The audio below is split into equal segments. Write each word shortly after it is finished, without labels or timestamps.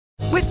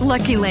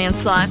Lucky Land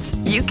Slots,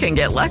 you can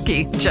get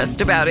lucky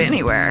just about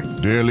anywhere.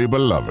 Dearly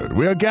beloved,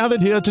 we are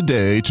gathered here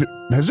today to...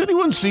 Has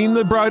anyone seen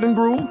the bride and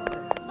groom?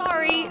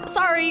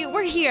 Sorry,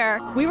 we're here.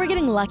 We were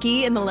getting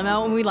lucky in the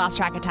limo and we lost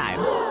track of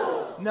time.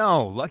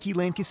 No, Lucky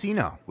Land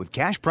Casino, with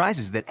cash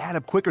prizes that add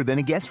up quicker than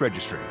a guest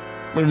registry.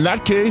 In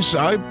that case,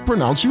 I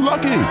pronounce you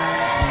lucky.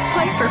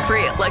 Play for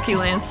free at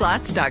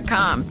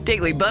LuckyLandSlots.com.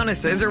 Daily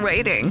bonuses are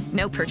waiting.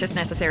 No purchase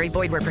necessary.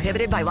 Void where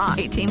prohibited by law.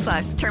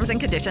 18+. Terms and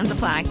conditions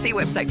apply. See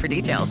website for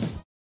details.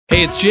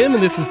 Hey, it's Jim,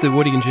 and this is the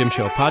Woody and Jim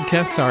Show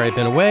podcast. Sorry I've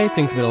been away.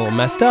 Things have been a little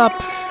messed up.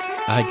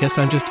 I guess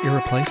I'm just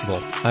irreplaceable.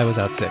 I was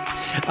out sick.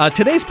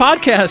 Today's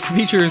podcast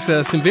features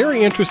some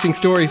very interesting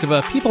stories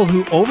about people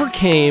who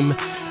overcame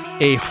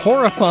a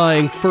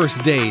horrifying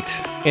first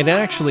date and it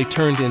actually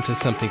turned into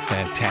something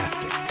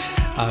fantastic.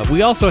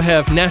 We also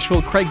have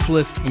Nashville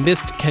Craigslist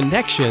missed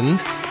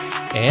connections,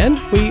 and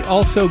we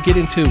also get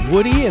into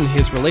Woody and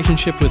his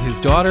relationship with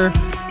his daughter,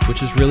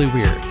 which is really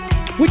weird,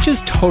 which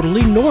is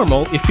totally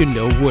normal if you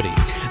know Woody.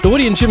 The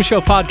Woody and Jim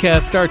Show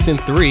podcast starts in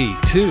 3,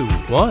 2, 1.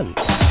 Woody and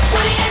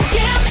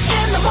Jim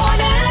in the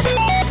morning,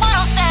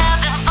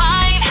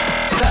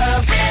 107.5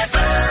 The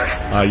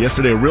River.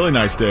 Yesterday, a really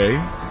nice day.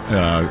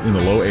 In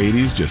the low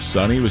 80s, just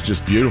sunny. It was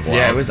just beautiful.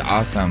 Yeah, out. it was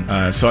awesome.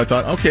 So I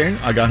thought, okay,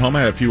 I got home.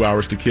 I had a few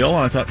hours to kill,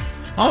 and I thought,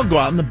 I'll go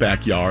out in the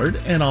backyard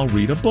and I'll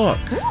read a book.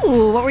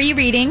 Ooh, what were you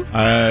reading?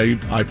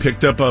 I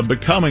picked up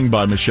Becoming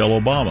by Michelle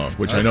Obama,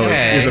 which I know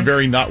is a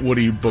very not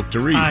Woody book to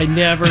read. I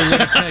never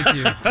would have pegged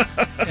you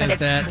as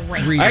that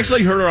reader. I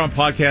actually heard her on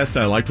podcast,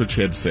 and I liked what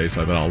she had to say,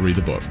 so I thought I'll read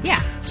the book. Yeah.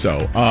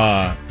 So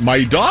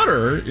my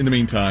daughter, in the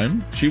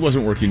meantime, she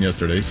wasn't working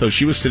yesterday, so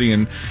she was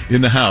sitting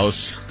in the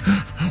house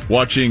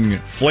watching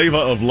Flava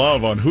of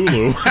Love on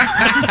Hulu with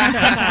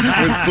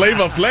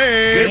Flava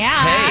Flav. Good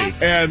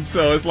taste. And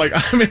so it's like,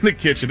 I'm in the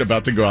kitchen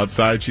about to go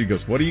outside. She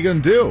goes, what are you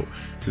going to do?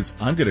 I says,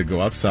 I'm going to go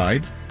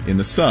outside in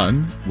the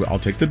sun. I'll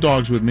take the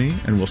dogs with me,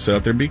 and we'll sit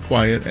out there and be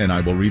quiet, and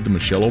I will read the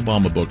Michelle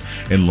Obama book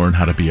and learn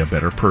how to be a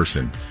better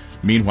person.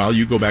 Meanwhile,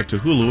 you go back to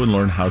Hulu and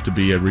learn how to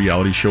be a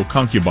reality show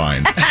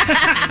concubine.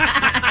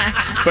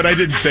 But I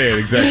didn't say it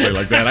exactly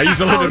like that. I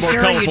used a little bit more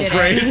colorful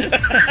phrase.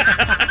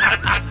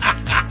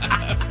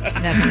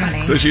 That's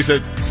funny. So she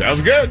said,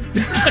 sounds good.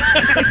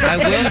 I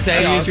will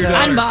say also,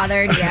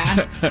 unbothered,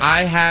 yeah.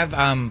 I have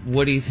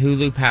Woody's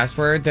Hulu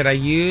password that I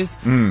use,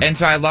 and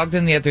so I logged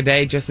in the other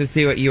day just to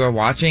see what you were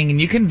watching, and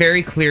you can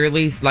very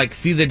clearly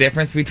see the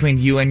difference between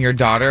you and your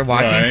daughter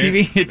watching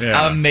TV. It's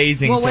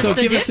amazing. Well, so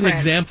give us an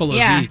example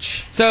of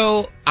each.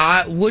 So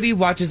Woody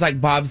watches like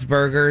Bob's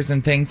Burgers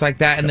and things like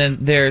that, and then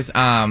there's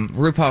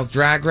RuPaul's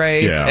Drag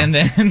Race, and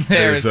then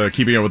there's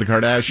Keeping Up with the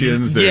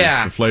Kardashians.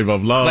 There's the Flavor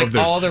of Love. Like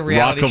there's all the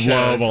reality Rock of shows.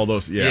 Love. All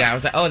those. Yeah. I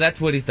was like, oh, that's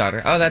Woody's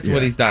daughter. Oh, that's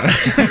Woody's daughter.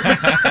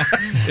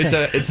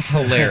 It's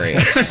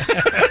hilarious.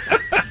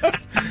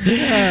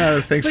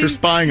 Thanks for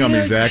spying on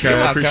me, Zach.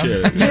 I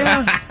appreciate it.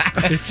 Yeah.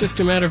 It's just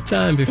a matter of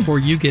time before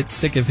you get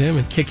sick of him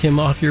and kick him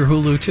off your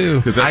Hulu, too.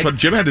 Because that's what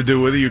Jim had to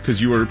do with you,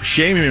 because you were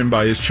shaming him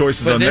by his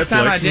choices on Netflix. But this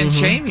time I didn't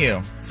shame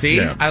you. See?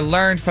 Yeah. I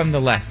learned from the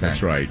lesson.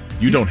 That's right.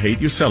 You don't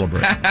hate, you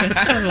celebrate. That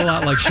sounded a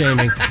lot like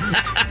shaming.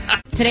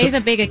 Today's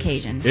a big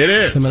occasion. It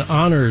is. Some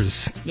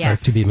honors are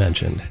to be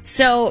mentioned.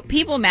 So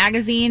People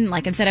magazine,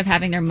 like instead of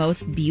having their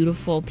most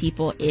beautiful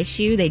people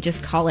issue, they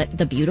just call it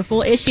the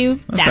beautiful issue.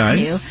 That's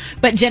nice. new.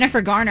 But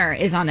Jennifer Garner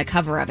is on the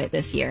cover of it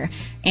this year.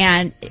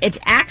 And it's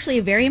actually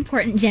a very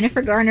important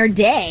Jennifer Garner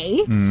day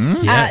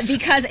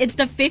because it's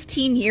the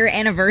 15-year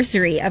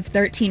anniversary of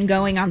 13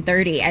 going on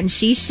 30. And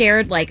she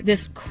shared like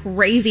this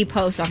crazy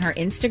post on her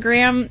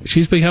Instagram.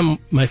 She's become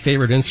my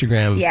favorite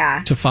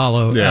Instagram to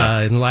follow.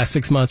 In the last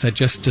 6 months, I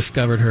just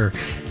discovered her.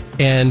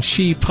 And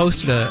she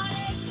posted a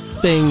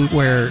thing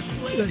where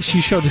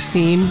she showed a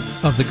scene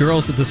of the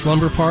girls at the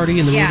slumber party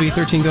in the movie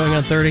 13 Going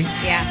on 30.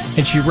 Yeah.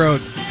 And she wrote,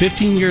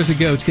 15 years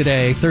ago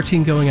today,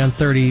 13 Going on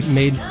 30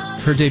 made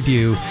her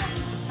debut,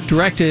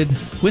 directed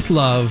with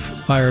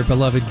love by our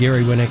beloved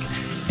Gary Winnick,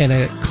 and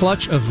a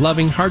clutch of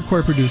loving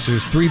hardcore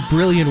producers, 3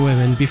 brilliant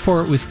women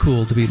before it was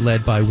cool to be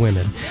led by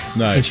women.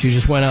 Nice. And she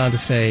just went on to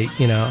say,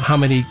 how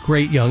many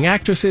great young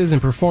actresses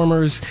and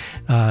performers,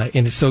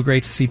 and it's so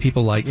great to see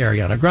people like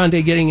Ariana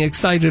Grande getting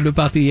excited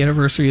about the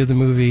anniversary of the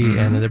movie,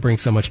 and it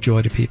brings so much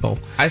joy to people.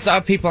 I saw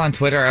people on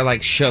Twitter are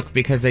like shook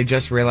because they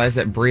just realized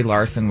that Brie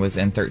Larson was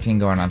in 13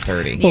 Going on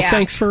 30. Well,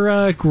 thanks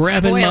for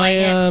grabbing Spoiling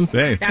my...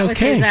 Hey. That was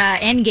his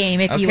end game,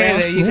 if you will.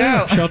 Okay, there you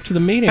go. Show up to the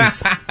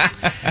meetings.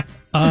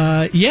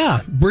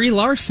 Brie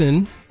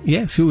Larson,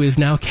 who is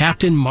now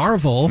Captain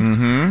Marvel,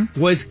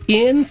 was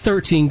in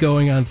 13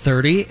 Going on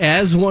 30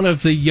 as one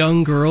of the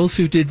young girls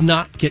who did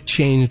not get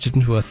changed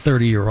into a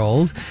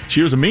 30-year-old.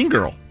 She was a mean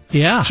girl.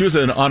 Yeah. She was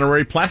an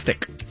honorary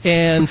plastic.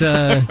 And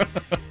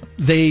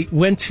they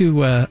went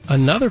to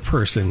another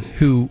person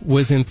who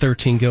was in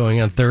 13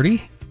 Going on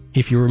 30.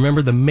 If you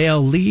remember, the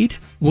male lead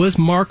was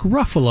Mark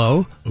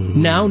Ruffalo,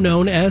 now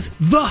known as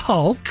the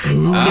Hulk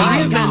in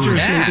the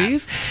Avengers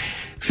movies.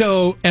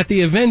 So at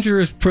the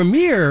Avengers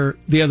premiere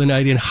the other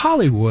night in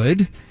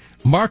Hollywood,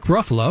 Mark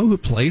Ruffalo, who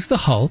plays the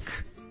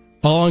Hulk,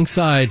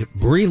 alongside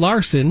Brie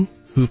Larson,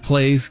 who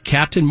plays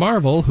Captain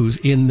Marvel, who's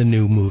in the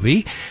new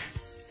movie,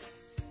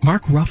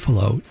 Mark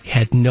Ruffalo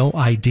had no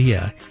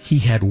idea he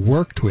had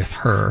worked with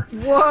her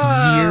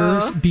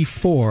years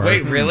before.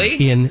 Wait,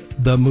 really? In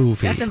the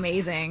movie. That's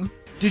amazing.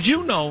 Did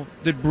you know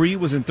that Brie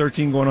was in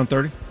 13 going on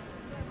 30?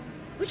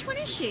 Which one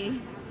is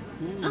she?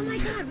 Oh my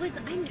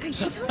God!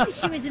 She told me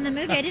she was in the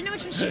movie. I didn't know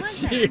which one she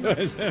was.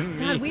 Then.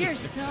 God, we are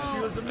so. She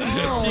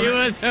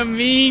was a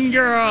mean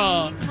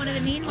girl. One of the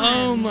mean ones.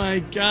 Oh my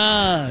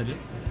God,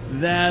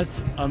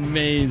 that's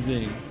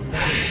amazing.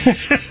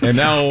 And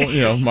now,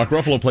 Mark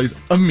Ruffalo plays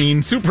a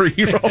mean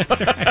superhero.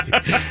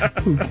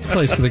 Who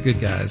plays for the good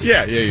guys.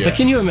 Yeah. But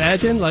can you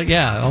imagine, all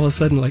of a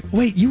sudden,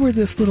 wait, you were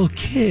this little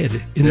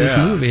kid in this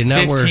movie. And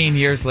now 15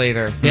 years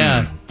later.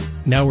 Yeah.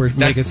 Now we're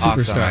mega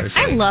superstars.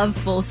 I love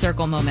full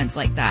circle moments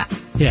like that.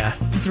 Yeah.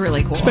 It's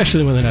really cool.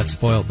 Especially when they're not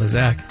spoiled by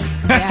Zach.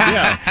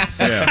 Yeah.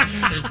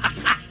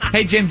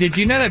 Hey, Jim, did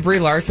you know that Brie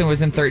Larson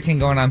was in 13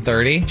 going on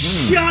 30?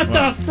 Shut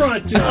the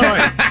front door. All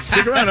right.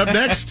 Stick around. Up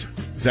next,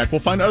 Zach will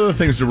find other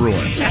things to ruin.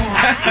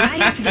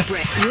 Right after the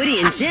break, Woody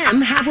and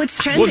Jim have what's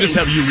trending. We'll just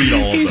have you read all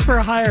of them. He's for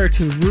hire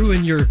to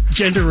ruin your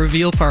gender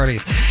reveal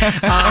parties.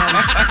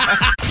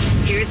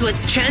 Here's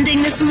what's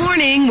trending this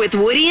morning with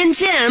Woody and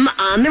Jim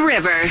on the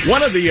river.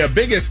 One of the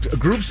biggest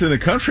groups in the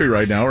country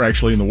right now, or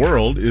actually in the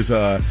world, is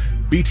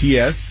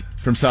BTS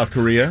from South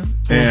Korea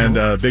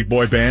and big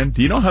boy band.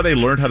 Do you know how they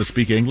learned how to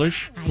speak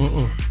English?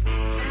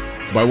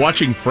 By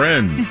watching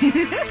Friends.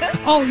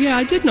 Oh, yeah,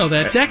 I did know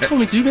that. Zach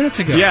told me 2 minutes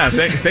ago. Yeah,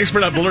 thanks for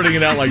not blurting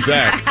it out like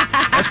Zach.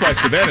 That's why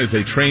Savannah is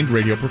a trained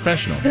radio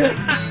professional.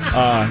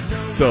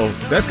 So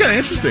that's kind of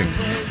interesting.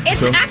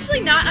 It's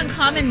actually not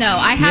uncommon, though.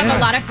 I have a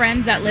lot of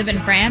friends that live in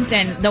France,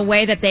 and the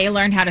way that they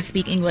learned how to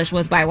speak English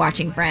was by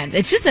watching Friends.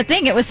 It's just a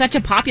thing. It was such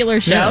a popular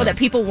show that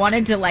people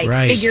wanted to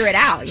figure it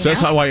out. So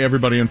that's why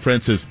everybody in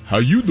France says, "How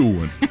you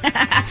doing?"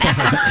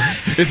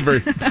 It's very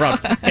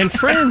proper. And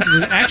Friends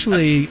was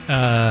actually,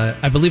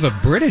 I believe, a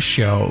British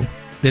show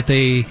that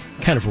they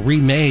kind of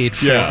remade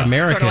for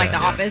America. Sort of like The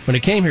Office. When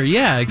it came here.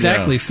 Yeah,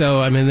 exactly. Yeah.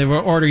 So, they were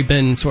already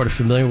been sort of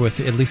familiar with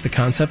at least the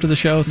concept of the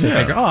show. So they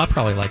figure, I'll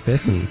probably like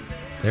this. And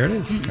there it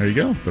is. There you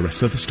go. The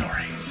rest of the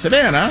story.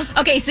 Savannah.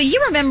 Okay, so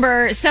you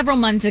remember several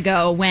months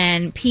ago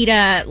when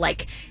PETA,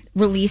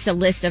 released a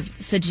list of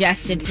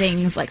suggested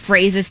things,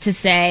 phrases to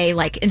say,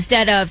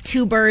 instead of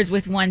 2 birds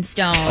with 1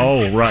 stone.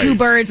 Oh, right. 2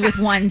 birds with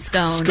 1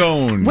 scone.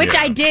 Scone. Which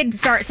I did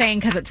start saying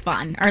because it's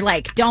fun. Or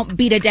don't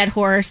beat a dead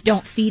horse,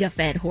 don't feed a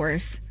fed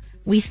horse.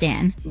 We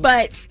stand.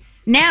 But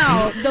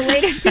now, the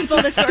latest people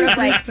to sort of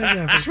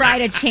try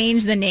to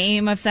change the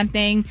name of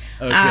something,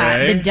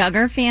 the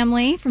Duggar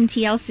family from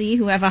TLC,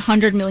 who have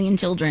 100 million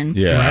children.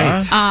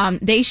 Yeah. Right.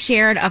 They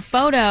shared a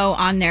photo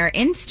on their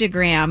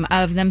Instagram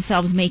of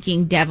themselves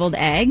making deviled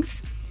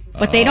eggs,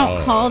 but they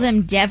don't call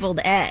them deviled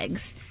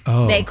eggs.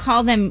 Oh. They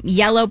call them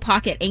yellow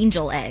pocket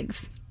angel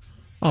eggs.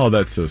 Oh,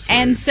 that's so sweet.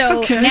 And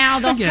so now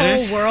the whole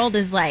it. world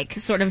is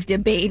sort of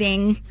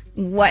debating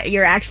what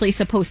you're actually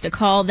supposed to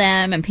call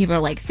them, and people are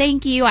like,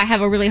 thank you, I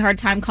have a really hard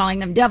time calling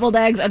them deviled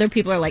eggs. Other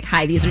people are like,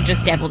 hi, these are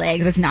just deviled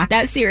eggs, it's not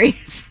that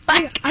serious.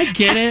 I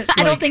get it.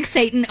 I don't think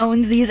Satan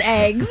owns these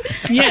eggs.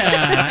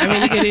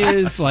 Yeah, it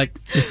is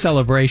the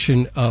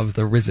celebration of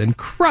the risen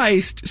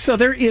Christ. So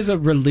there is a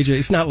religion.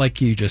 It's not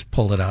like you just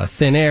pull it out of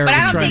thin air. But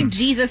I don't think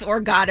Jesus or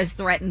God is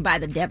threatened by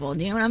the devil.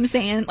 Do you know what I'm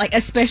saying?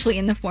 Especially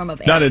in the form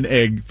of eggs. Not in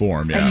egg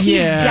form, yeah.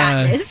 He's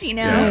got this,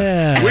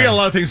 Yeah. We got a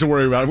lot of things to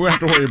worry about. We have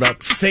to worry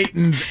about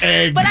Satan's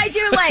eggs. But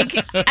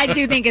I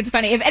do think it's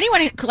funny. If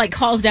anyone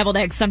calls deviled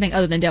eggs something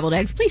other than deviled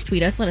eggs, please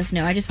tweet us. Let us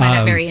know. I just find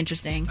that very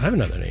interesting. I have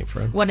another name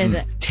for him. What is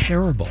it?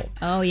 Terrible.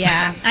 Oh,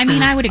 yeah.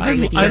 I would agree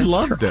with you. I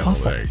love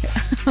deviled eggs.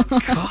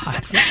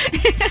 God,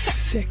 it's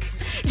sick.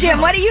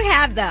 Jim, what do you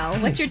have, though?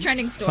 What's your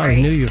trending story?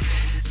 I knew you.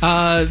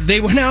 They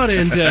went out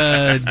and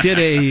did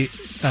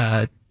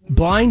a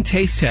blind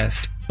taste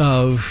test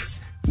of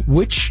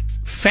which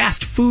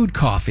fast food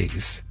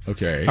coffees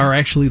are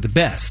actually the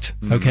best.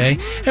 Okay,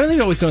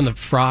 they've always done the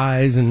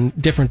fries and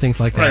different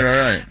things like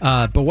that.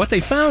 Right. But what they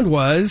found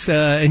was,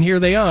 and here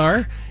they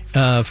are,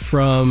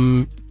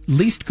 from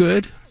least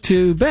good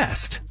to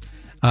best.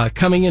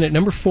 Coming in at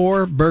number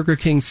 4, Burger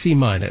King C-.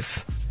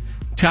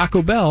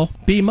 Taco Bell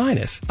B-.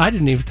 I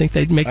didn't even think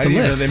they'd make the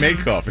list. I didn't know they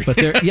made coffee.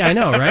 But I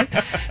know,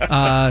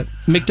 right?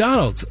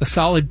 McDonald's, a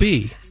solid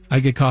B. I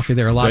get coffee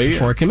there a lot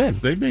before I come in.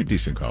 They made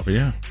decent coffee,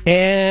 yeah.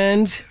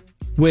 And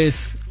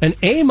with an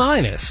A-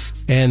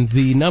 and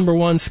the number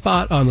 1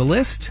 spot on the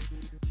list,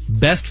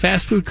 best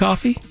fast food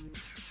coffee,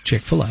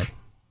 Chick-fil-A.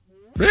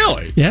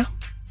 Really? Yeah.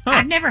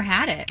 I've never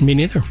had it. Me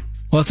neither.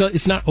 Well,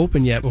 it's not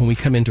open yet when we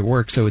come into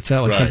work, so it's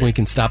not something we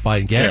can stop by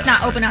and get. It's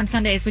not open on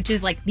Sundays, which is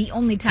the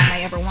only time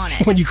I ever want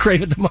it. When you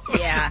crave it the most.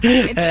 Yeah,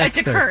 it's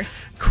a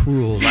curse.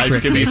 Cruel.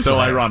 Life can be so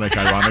ironic,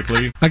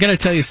 ironically. I got to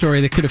tell you a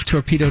story that could have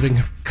torpedoed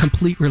a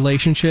complete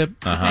relationship,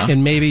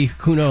 and maybe,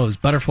 who knows,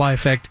 butterfly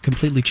effect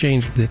completely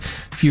changed the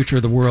future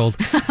of the world.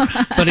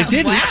 But it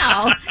didn't.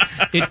 Wow.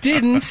 It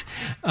didn't.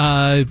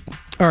 All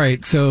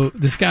right, so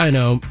this guy I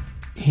know,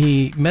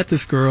 he met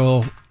this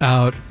girl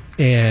out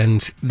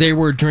and they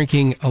were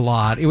drinking a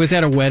lot. It was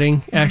at a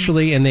wedding,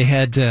 actually, and they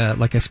had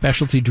like a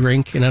specialty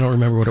drink, and I don't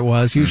remember what it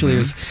was. Usually it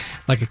was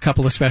like a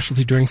couple of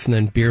specialty drinks and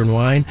then beer and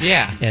wine.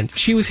 Yeah. And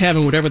she was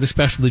having whatever the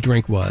specialty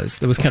drink was.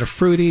 That was kind of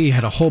fruity,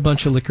 had a whole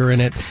bunch of liquor in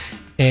it.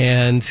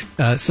 And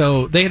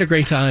so they had a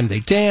great time.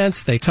 They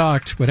danced, they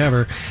talked,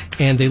 whatever.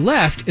 And they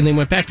left, and they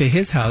went back to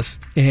his house.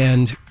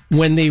 And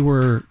when they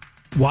were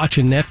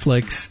watching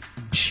Netflix,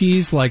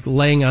 she's like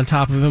laying on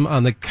top of him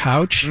on the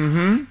couch,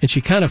 and she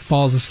kind of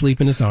falls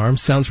asleep in his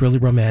arms. Sounds really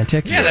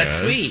romantic. Yeah,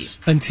 that's sweet.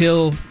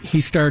 Until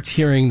he starts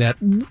hearing that.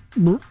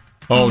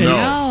 Oh,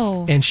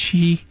 no. And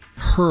she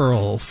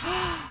hurls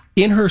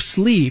in her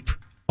sleep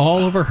all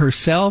over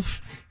herself,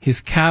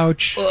 his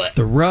couch,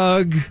 the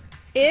rug.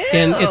 Ew.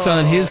 And it's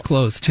on his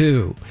clothes,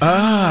 too. All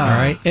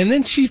right. And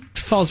then she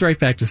falls right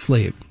back to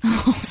sleep.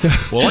 So,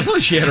 well,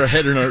 luckily she had her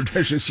head in her...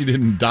 She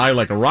didn't die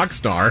like a rock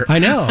star. I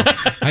know.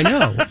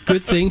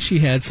 Good thing she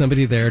had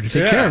somebody there to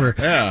take care of her.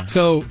 Yeah.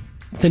 So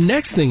the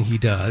next thing he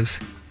does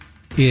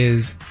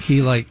is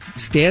he, like,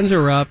 stands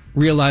her up,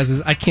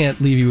 realizes, I can't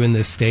leave you in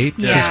this state.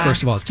 Yeah. Because,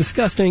 first of all, it's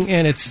disgusting,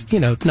 and it's,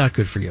 not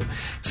good for you.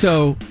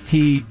 So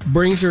he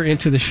brings her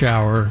into the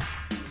shower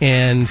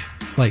and,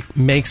 like,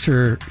 makes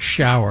her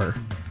shower.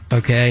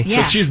 Okay.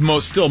 Yeah. So she's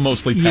still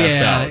mostly passed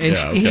out. And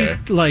he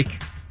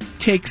like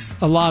takes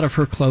a lot of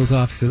her clothes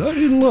off. He says, "I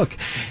didn't look,"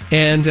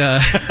 and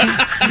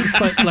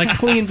like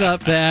cleans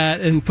up that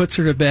and puts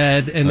her to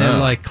bed, and then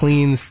like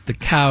cleans the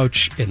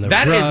couch and the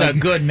That rug. is a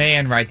good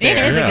man right there.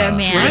 It is a good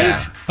man. Right?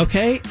 Yeah.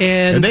 Okay.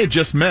 And they had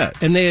just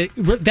met. And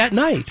that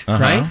night,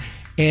 right?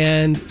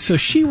 And so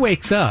she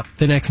wakes up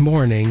the next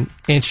morning,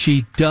 and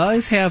she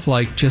does have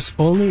like just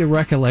only a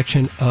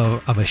recollection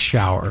of a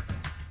shower,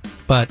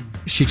 but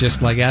she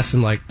just like asked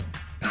him like,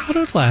 "How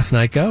did last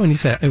night go?" And he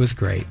said it was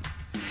great.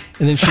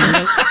 And then she,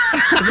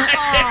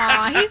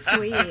 Aw, he's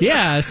sweet.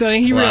 yeah. So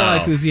he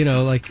realizes,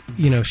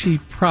 she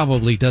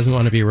probably doesn't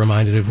want to be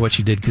reminded of what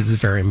she did because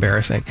it's very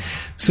embarrassing.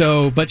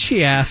 So, but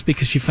she asked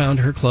because she found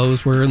her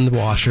clothes were in the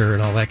washer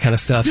and all that kind of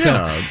stuff.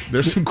 Yeah, So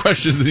there's some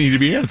questions that need to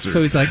be answered.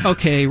 So he's like,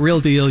 okay, real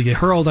deal. You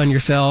hurled on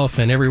yourself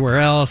and everywhere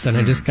else, and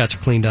I just got you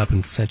cleaned up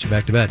and sent you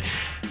back to bed.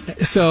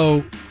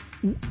 So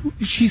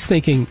she's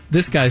thinking,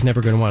 this guy's never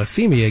going to want to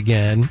see me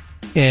again.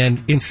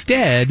 And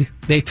instead,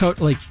 they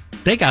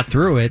got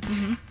through it,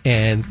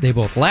 and they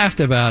both laughed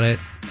about it,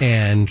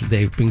 and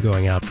they've been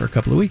going out for a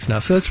couple of weeks now.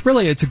 So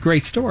it's a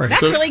great story.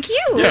 That's really cute.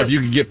 Yeah, if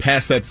you can get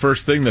past that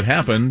first thing that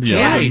happened,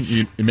 Right.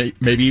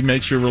 maybe it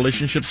makes your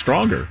relationship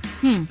stronger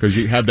because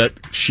you have that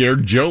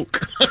shared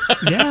joke.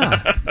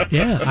 Yeah.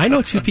 I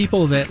know two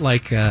people that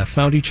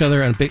found each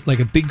other on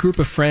a big group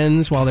of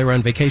friends while they were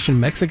on vacation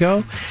in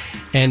Mexico,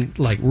 and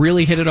like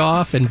really hit it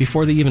off. And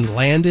before they even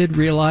landed,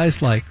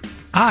 realized like,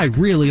 I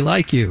really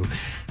like you,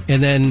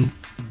 and then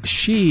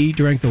she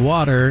drank the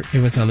water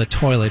and was on the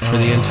toilet for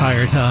the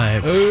entire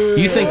time.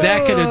 You think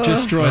that could have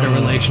destroyed a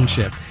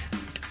relationship?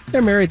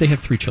 They're married. They have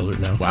 3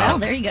 children now. Wow,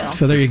 there you go.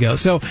 So there you go.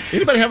 So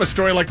anybody have a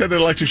story like that they'd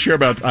like to share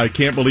about? I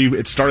can't believe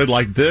it started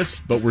like this,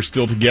 but we're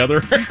still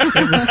together.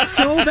 it was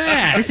so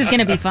bad. This is going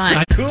to be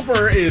fun.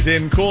 Cooper is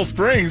in Cool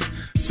Springs.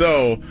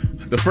 So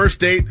the first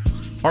date,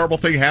 horrible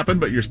thing happened,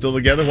 but you're still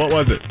together. What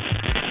was it?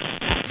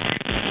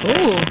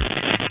 Ooh.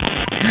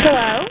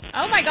 Hello?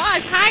 Oh my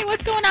gosh. Hi,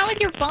 what's going on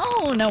with your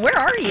phone? Where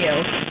are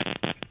you?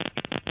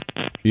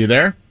 You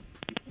there?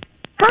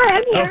 Hi,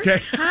 I'm here. Okay.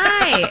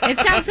 Hi. It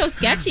sounds so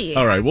sketchy.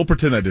 All right, we'll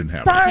pretend that didn't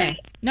happen. Sorry. Okay.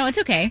 No, it's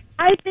okay.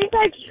 I think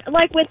I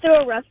went through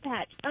a rough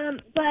patch.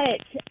 But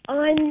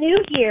on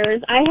New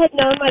Year's, I had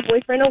known my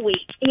boyfriend a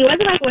week. He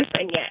wasn't my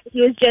boyfriend yet.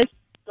 He was just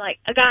like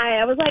a guy.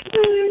 I was like,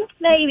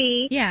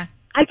 maybe. Yeah.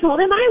 I told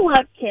him I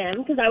loved him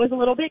because I was a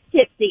little bit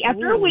tipsy.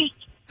 After a week,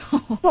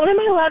 told him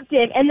I loved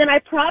him, and then I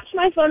propped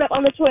my phone up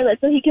on the toilet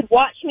so he could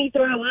watch me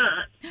throw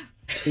up.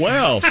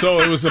 Well, so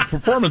it was a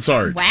performance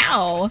art.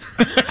 Wow.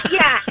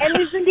 Yeah, and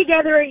we've been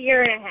together a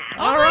year and a half.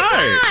 All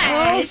right.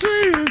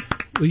 Oh,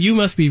 well, you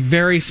must be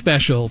very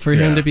special for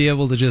him to be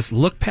able to just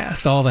look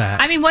past all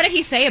that. I mean, what did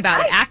he say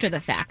about it after the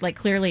fact? Like,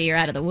 clearly you're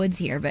out of the woods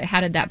here, but how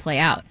did that play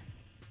out?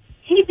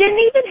 He didn't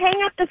even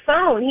hang up the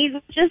phone. He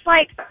was just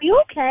like, "Are you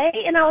okay?"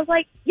 And I was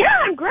like, "Yeah,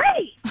 I'm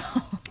great."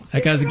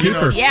 That guy's a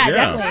keeper. Yeah,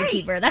 definitely a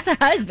keeper. That's a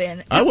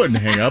husband. I wouldn't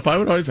hang up. I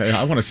would always say,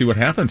 I want to see what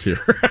happens here.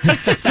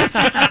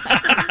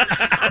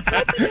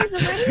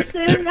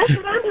 Soon. That's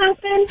what I'm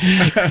hoping.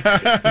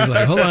 He's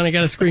like, hold on, I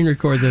got to screen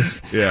record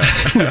this. Yeah.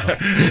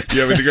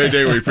 You have a great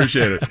day. We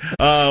appreciate it.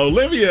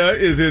 Olivia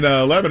is in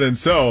Lebanon.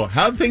 So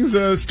how did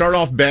things start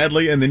off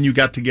badly and then you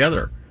got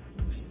together?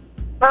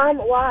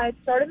 Well, I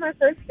started my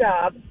first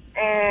job,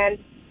 and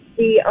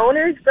the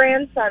owner's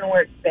grandson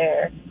works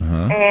there,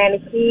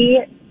 and he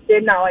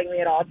did not like me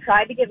at all.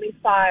 Tried to get me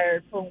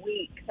fired for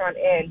weeks on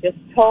end. Just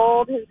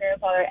told his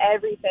grandfather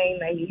everything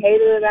that he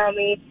hated about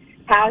me,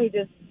 how he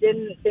just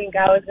didn't think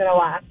I was going to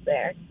last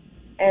there.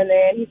 And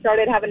then he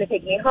started having to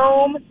take me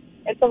home,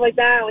 and stuff like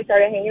that. And we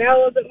started hanging out a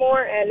little bit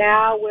more, and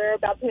now we're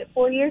about to hit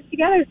 4 years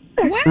together.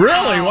 Wow.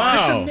 Really? Wow.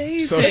 That's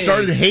amazing. So it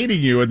started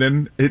hating you, and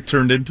then it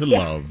turned into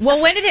love.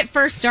 Well, when did it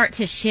first start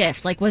to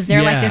shift? Like, was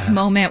there like this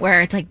moment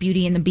where it's like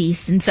Beauty and the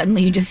Beast and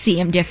suddenly you just see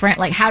him different?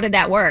 Like, how did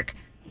that work?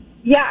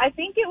 Yeah, I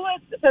think it was,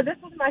 so this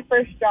was my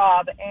first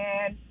job,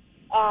 and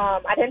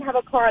I didn't have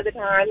a car at the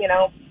time,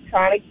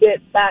 trying to get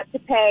that to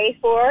pay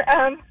for.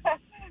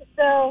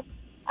 So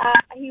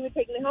he would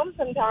take me home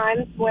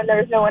sometimes when there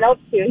was no one else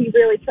to. He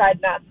really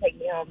tried not to take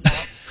me home,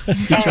 though.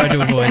 You tried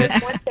to avoid it.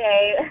 One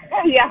day,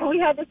 we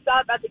had to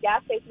stop at the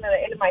gas station at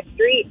the end of my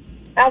street.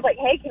 And I was like,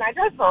 hey, can I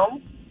drive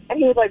home? And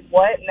he was like,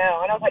 what?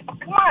 No. And I was like, oh,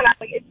 come on. I was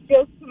like, it's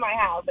just to my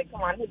house. Like,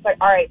 come on. He's like,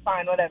 all right,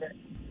 fine, whatever.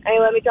 And he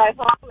let me drive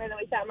home, and then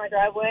we sat in my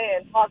driveway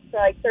and talked for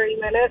like 30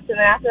 minutes. And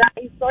then after that,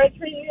 he started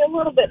treating me a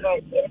little bit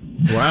nicer.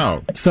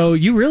 Wow. So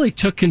you really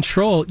took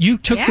control. You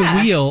took the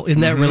wheel in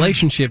that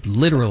relationship,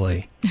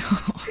 literally.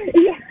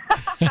 Yeah.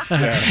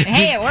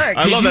 Hey, it worked.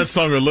 I love that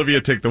song,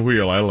 Olivia Take the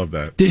Wheel. I love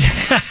that.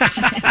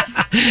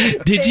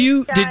 Did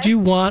you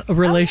want a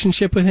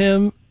relationship with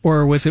him,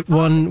 or was it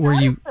one where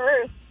you...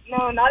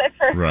 No, not at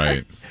first.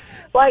 Right.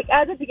 Like,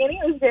 at the beginning,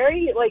 it was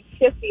very, like,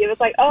 shifty. It was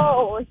like,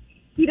 oh,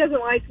 he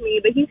doesn't like me,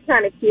 but he's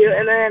kind of cute.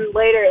 And then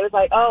later it was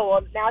like, oh,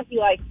 well, now he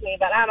likes me,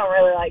 but I don't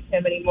really like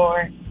him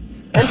anymore.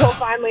 Until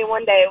finally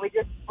one day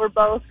we're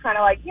both kind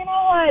of like, you know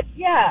what?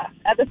 Yeah,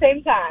 at the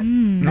same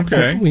time.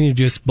 Okay. We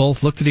just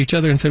both looked at each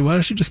other and said, why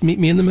don't you just meet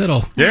me in the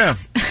middle? Yeah.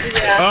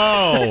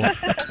 Oh.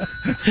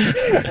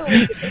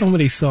 So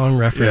many song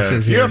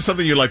references If you here. have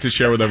something you'd like to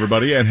share with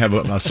everybody and have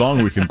a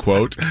song we can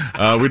quote,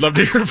 we'd love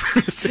to hear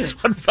from you.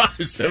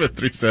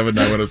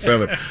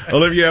 615-737-9107.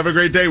 Olivia, have a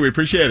great day. We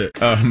appreciate it.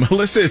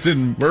 Melissa is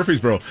in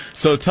Murfreesboro.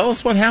 So tell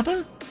us what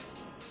happened.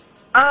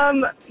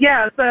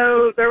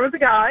 So there was a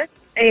guy,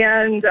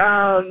 and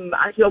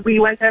we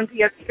went to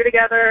MTSU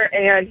together,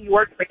 and he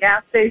worked at the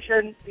gas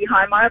station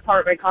behind my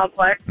apartment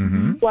complex.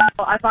 Mm-hmm. Well,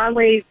 I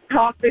finally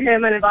talked to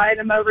him and invited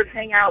him over to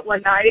hang out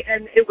one night,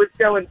 and it was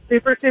going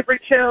super, super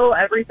chill.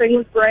 Everything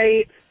was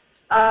great.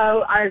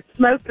 I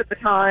smoked at the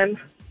time,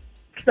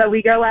 so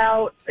we go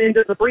out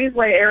into the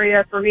breezeway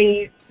area for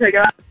me to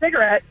go have a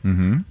cigarette,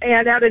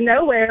 and out of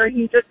nowhere,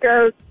 he just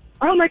goes,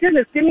 oh, my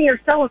goodness, give me your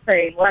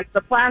cellophane, like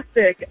the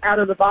plastic out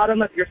of the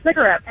bottom of your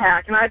cigarette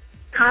pack. And I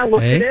kind of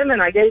looked at him,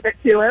 and I gave it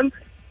to him.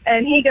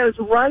 And he goes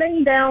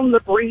running down the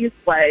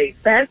breezeway,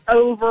 bent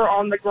over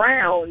on the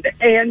ground,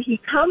 and he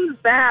comes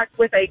back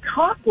with a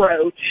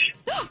cockroach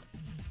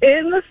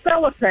in the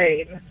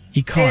cellophane.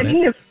 He caught and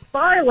he is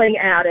smiling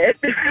at it.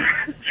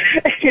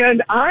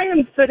 And I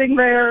am sitting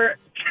there,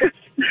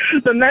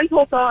 the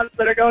mental thoughts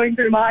that are going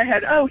through my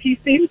head, oh, he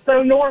seems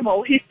so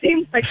normal. He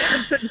seems like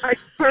such a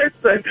nice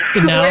person.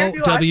 And now,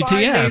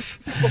 WTF.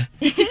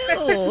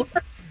 Ew.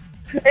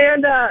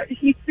 And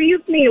he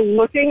sees me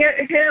looking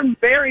at him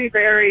very,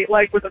 very,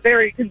 like, with a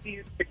very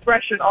confused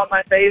expression on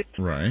my face.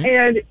 Right.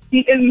 And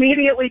he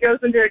immediately goes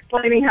into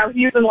explaining how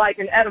he was in, like,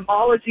 an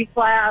etymology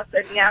class,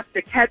 and he has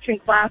to catch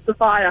and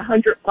classify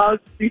 100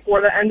 bugs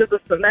before the end of the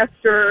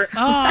semester.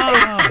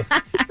 Oh.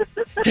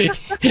 That's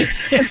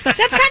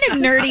kind of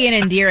nerdy and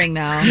endearing,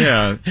 though.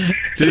 Yeah.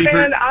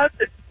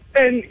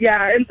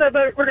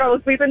 But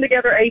regardless, we've been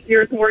together 8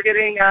 years, and we're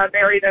getting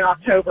married in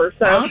October.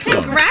 So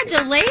Awesome.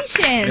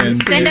 Congratulations! And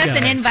Send us guys.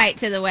 an invite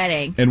to the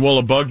wedding. And will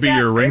a bug be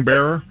your ring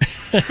bearer?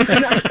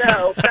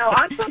 No,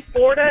 I'm from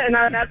Florida, and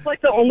that's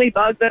like the only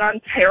bug that I'm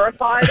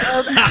terrified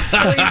of.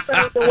 Actually,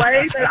 so the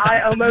way that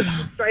I almost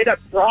straight up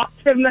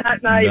dropped him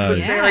that night was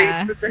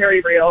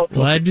very real.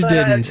 Glad you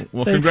didn't.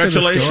 Well, Thanks for the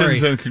congratulations,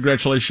 story. and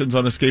congratulations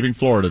on escaping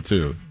Florida,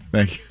 too.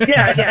 Thank you.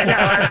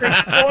 I think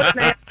Florida,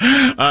 man.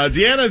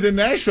 Deanna's in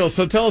Nashville,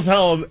 so tell us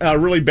how a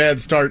really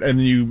bad start and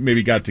you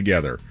maybe got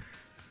together.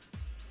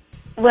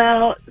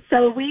 Well,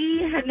 so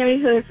we had known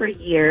each other for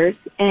years,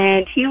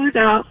 and he was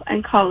out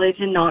in college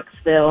in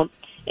Knoxville,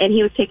 and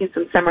he was taking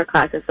some summer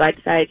classes, so I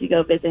decided to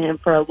go visit him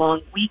for a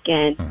long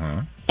weekend.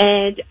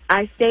 And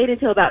I stayed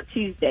until about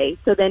Tuesday.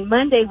 So then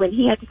Monday, when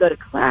he had to go to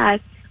class,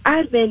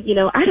 I'd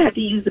had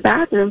to use the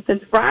bathroom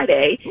since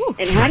Friday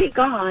and hadn't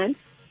gone.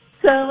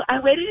 So I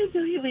waited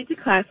until he went to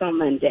class on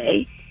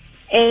Monday,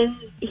 and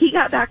he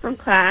got back from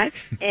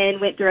class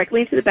and went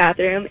directly into the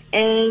bathroom,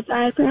 and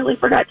I apparently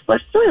forgot to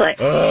flush the toilet.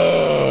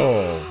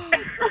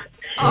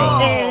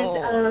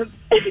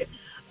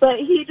 But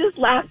he just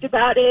laughed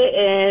about it,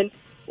 and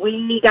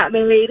we got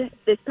married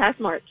this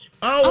past March.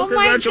 Oh,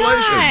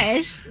 congratulations. My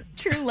gosh.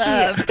 True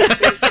love.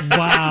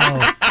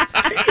 Wow.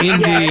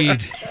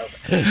 Indeed.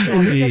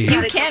 Indeed.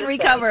 You can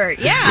recover.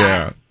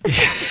 Yeah.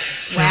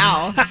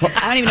 Wow.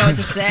 I don't even know what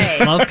to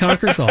say. Love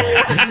conquers all.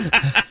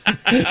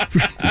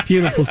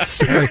 Beautiful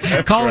story.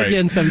 Call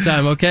again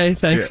sometime, okay?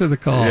 Thanks for the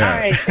call. Yeah. All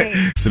right,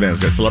 thanks. Savannah's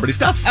got celebrity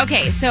stuff.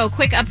 Okay, so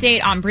quick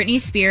update on Britney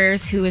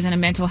Spears, who is in a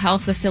mental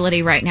health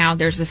facility right now.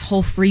 There's this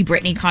whole Free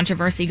Britney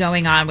controversy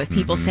going on with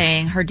people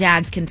saying her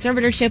dad's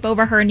conservatorship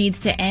over her needs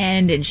to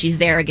end, and she's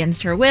there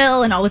against her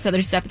will, and all this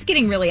other stuff. It's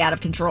getting really out of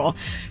control.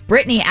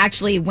 Britney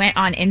actually went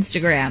on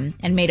Instagram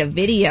and made a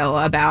video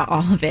about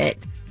all of it.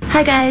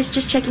 Hi guys,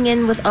 just checking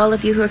in with all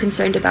of you who are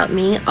concerned about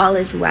me. All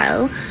is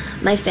well.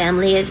 My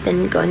family has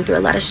been going through a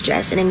lot of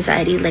stress and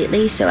anxiety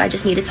lately, so I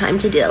just needed time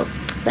to deal.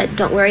 But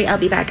don't worry, I'll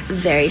be back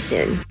very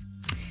soon.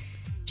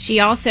 She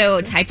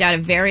also typed out a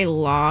very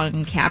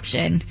long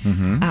caption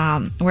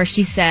where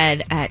she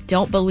said,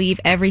 don't believe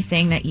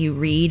everything that you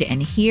read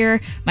and hear.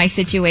 My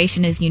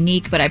situation is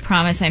unique, but I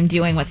promise I'm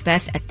doing what's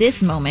best at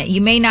this moment. You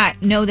may not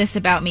know this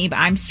about me, but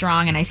I'm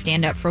strong and I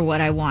stand up for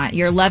what I want.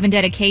 Your love and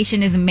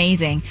dedication is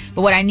amazing,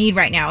 but what I need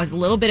right now is a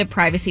little bit of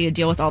privacy to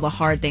deal with all the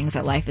hard things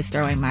that life is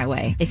throwing my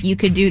way. If you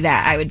could do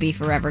that, I would be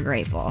forever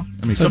grateful.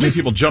 I mean, so many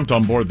people jumped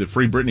on board the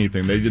Free Britney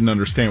thing. They didn't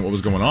understand what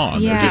was going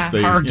on. Yeah.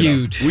 They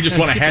argued. We just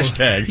want a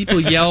hashtag. People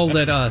yelled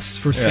at us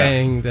for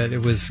saying that it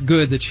was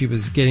good that she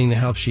was getting the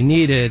help she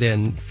needed,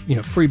 and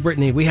Free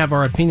Britney. We have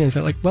our opinions.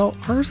 I'm like, well,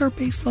 hers are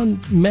based on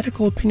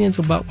medical opinions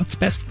about what's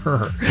best for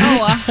her.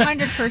 Oh,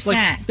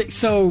 100%.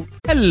 So,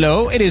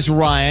 hello, it is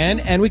Ryan,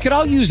 and we could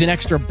all use an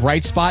extra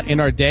bright spot in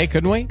our day,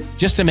 couldn't we?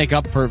 Just to make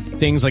up for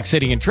things like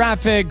sitting in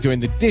traffic, doing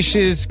the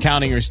dishes,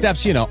 counting your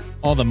steps,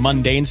 all the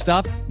mundane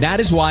stuff. That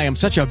is why I'm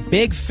such a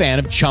big fan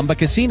of Chumba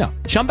Casino.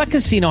 Chumba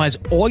Casino has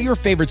all your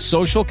favorite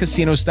social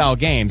casino-style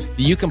games that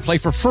you can play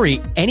for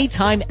free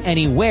anytime,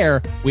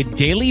 anywhere with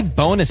daily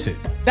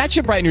bonuses. That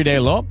should brighten your day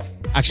a little.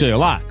 Actually, a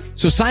lot.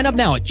 So sign up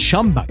now at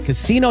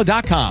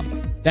ChumbaCasino.com.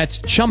 That's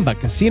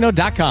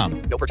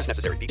ChumbaCasino.com. No purchase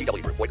necessary.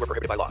 VGW Group. Void where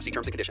prohibited by law. See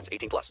terms and conditions.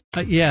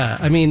 18+. Yeah,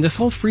 I mean, this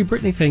whole Free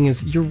Britney thing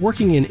is you're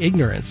working in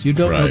ignorance. You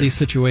don't know the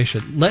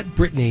situation. Let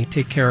Britney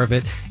take care of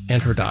it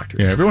and her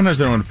doctors. Yeah, everyone has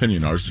their own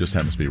opinion. Ours just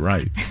happens to be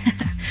right.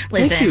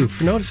 Listen, thank you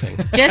for noticing.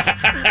 Just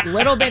a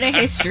little bit of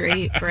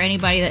history for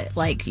anybody that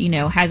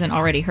hasn't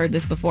already heard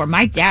this before.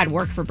 My dad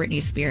worked for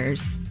Britney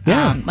Spears.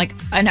 Yeah.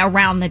 And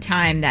around the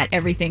time that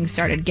everything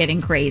started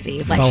getting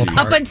crazy,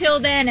 up until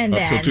then and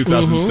then. Up till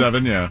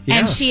 2007, yeah.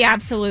 And she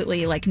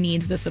absolutely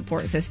needs the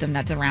support system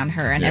that's around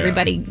her, and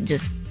everybody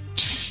just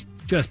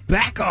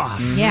back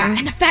off. Yeah,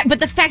 and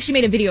the fact she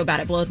made a video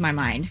about it blows my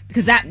mind,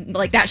 because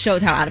that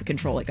shows how out of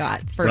control it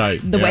got for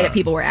the way that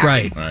people were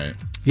acting. Right.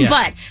 Yeah.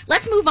 But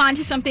let's move on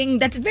to something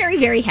that's very,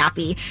 very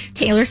happy.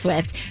 Taylor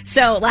Swift.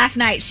 So last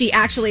night she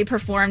actually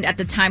performed at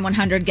the Time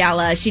 100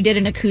 Gala. She did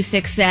an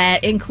acoustic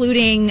set,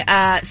 including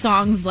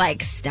songs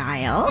like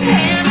Style.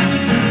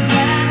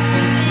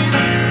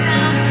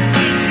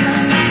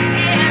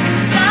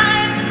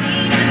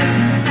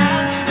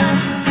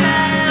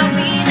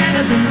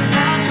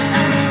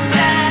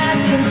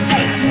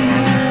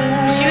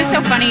 She was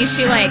so funny.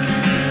 She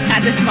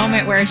had this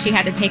moment where she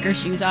had to take her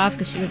shoes off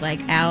because she was like,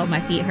 ow,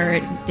 my feet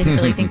hurt. Didn't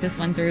really think this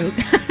one through.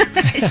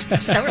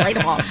 So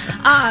relatable.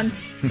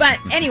 But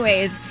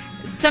anyways,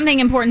 something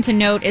important to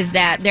note is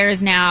that there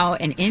is now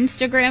an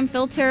Instagram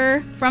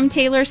filter from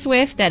Taylor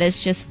Swift that has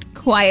just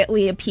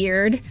quietly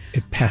appeared.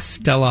 It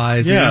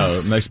pastelizes.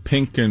 Yeah, nice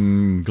pink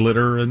and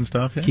glitter and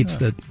stuff. Yeah. Keeps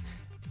the...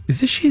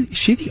 Is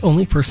she the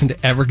only person to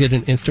ever get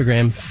an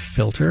Instagram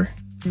filter?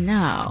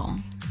 No.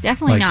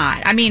 Definitely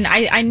not. I mean,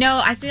 I know,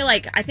 I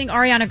think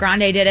Ariana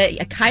Grande did it.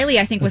 Kylie,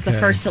 I think, was the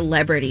first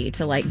celebrity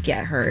to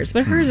get hers,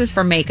 but hers is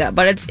for makeup.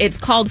 But it's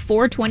called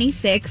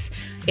 426.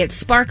 It's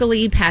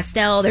sparkly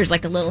pastel. There's a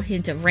little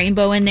hint of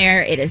rainbow in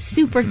there. It is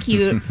super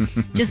cute.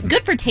 Just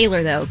good for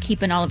Taylor, though,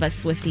 keeping all of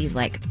us Swifties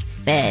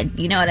fed.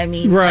 You know what I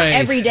mean? Right.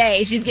 Every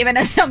day she's giving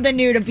us something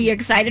new to be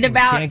excited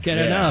about. Can't get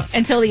enough.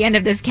 Until the end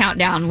of this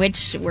countdown,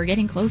 which we're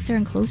getting closer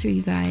and closer,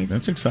 you guys.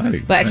 That's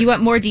exciting. But if you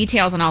want more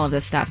details on all of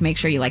this stuff, make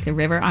sure you like The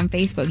River on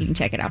Facebook. You can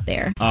check it out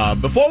there.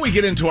 Before we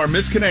get into our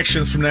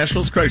misconnections from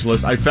Nashville's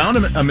Craigslist, I found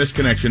a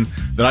misconnection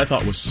that I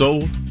thought was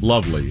so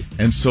lovely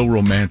and so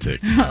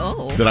romantic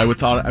that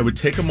I would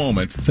take a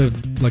moment. So,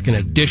 an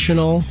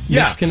additional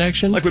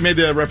misconnection? Like we made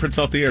the reference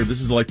off the air. This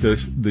is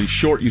the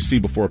short you see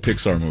before a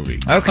Pixar movie.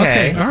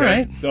 Okay. All right.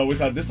 So we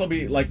thought this will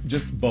be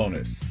just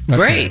bonus. Okay.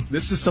 Great.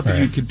 This is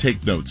something you can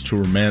take notes to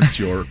romance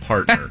your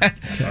partner.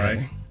 Okay. All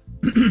right.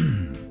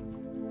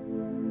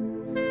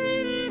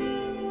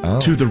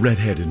 To the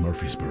redhead in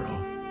Murfreesboro.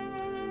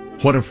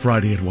 What a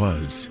Friday it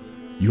was.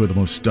 You are the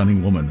most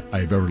stunning woman I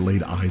have ever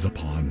laid eyes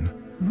upon.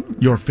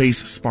 Your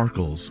face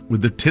sparkles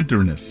with the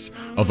tenderness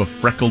of a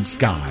freckled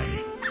sky.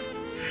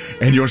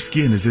 And your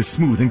skin is as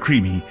smooth and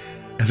creamy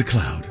as a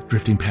cloud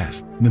drifting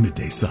past the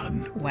midday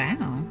sun.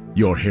 Wow.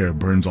 Your hair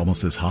burns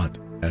almost as hot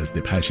as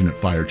the passionate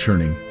fire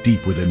churning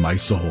deep within my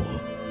soul.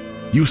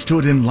 You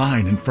stood in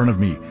line in front of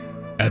me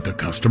at the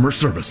customer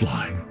service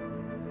line.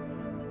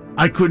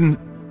 I couldn't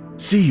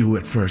see you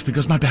at first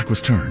because my back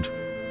was turned,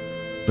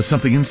 but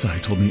something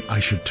inside told me I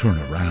should turn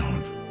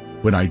around.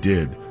 When I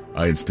did,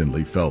 I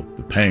instantly felt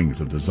the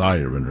pangs of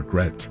desire and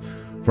regret,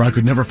 for I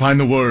could never find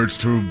the words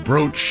to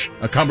broach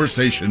a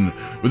conversation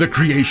with a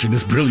creation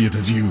as brilliant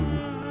as you.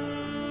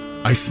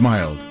 I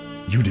smiled.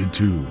 You did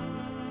too.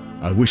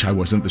 I wish I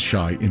wasn't the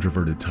shy,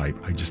 introverted type.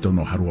 I just don't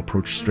know how to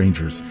approach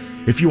strangers.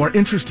 If you are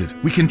interested,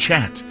 we can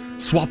chat,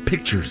 swap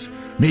pictures,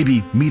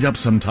 maybe meet up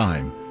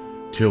sometime.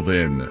 Till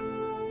then,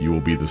 you will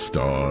be the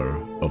star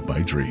of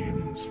my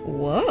dreams.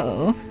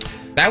 Whoa.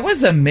 That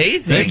was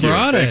amazing. They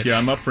brought it. Thank you.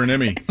 I'm up for an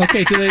Emmy.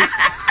 Okay,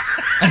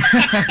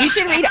 You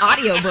should read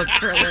audiobooks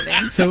for a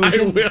living. So it was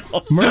in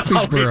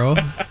Murfreesboro.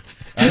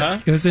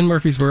 It was in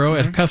Murfreesboro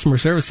at a customer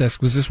service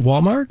desk. Was this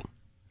Walmart?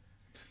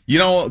 You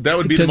know, that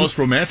would be the most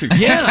romantic.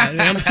 Yeah.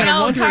 I'm kind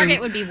of wondering,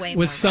 Target would be way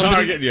more.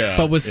 Target, yeah.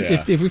 But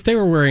if they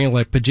were wearing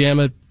like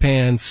pajama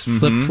pants,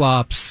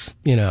 flip-flops,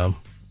 I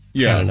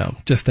don't know.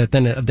 Just that,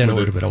 then it would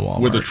have been a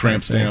Walmart. With a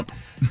tramp stamp.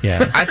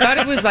 Yeah. I thought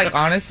it was like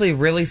honestly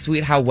really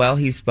sweet how well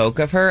he spoke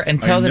of her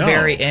until the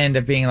very end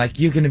of being like,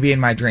 "You're going to be in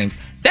my dreams."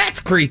 That's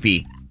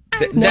creepy.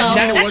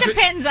 That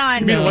depends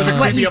on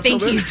what you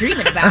think he's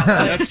dreaming about.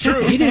 That's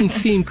true. He didn't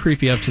seem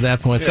creepy up to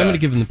that point, so I'm going to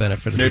give him the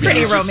benefit of the doubt.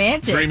 Pretty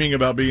romantic. Dreaming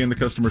about being in the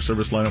customer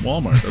service line at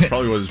Walmart. That's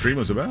probably what his dream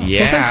was about.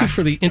 Well, thank you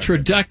for the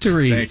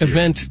introductory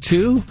event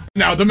to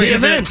now the main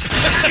event.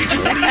 It's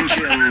Woody and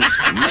Jim's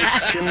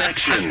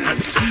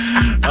Misconnections.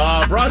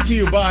 Brought to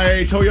you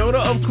by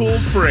Toyota of Cool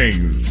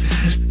Springs.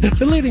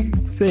 The leading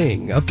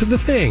thing up to the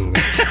thing.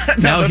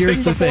 now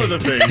here's the before thing. the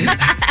thing.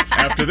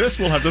 After this,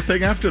 we'll have the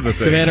thing after the thing.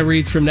 Savannah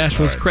reads from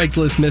Nashville's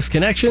Craigslist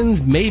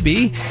Misconnections.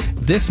 Maybe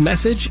this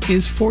message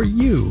is for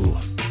you.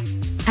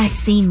 I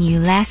seen you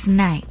last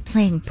night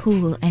playing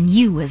pool, and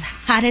you was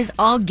hot as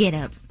all get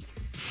up.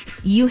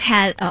 You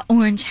had an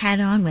orange hat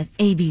on with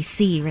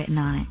ABC written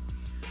on it.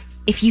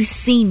 If you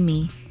seen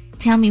me,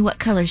 tell me what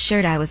color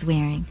shirt I was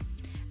wearing.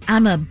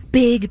 I'm a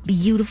big,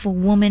 beautiful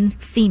woman,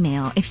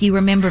 female. If you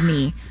remember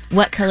me,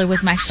 what color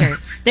was my shirt?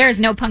 There is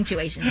no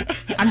punctuation.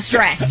 I'm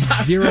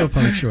stressed. 0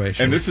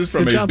 punctuation. And this is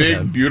from a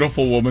big,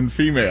 beautiful woman,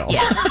 female.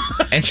 Yes.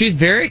 And she's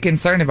very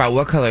concerned about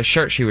what color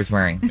shirt she was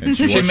wearing. And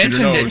she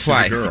mentioned it she's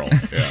twice. A girl.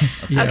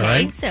 Yeah,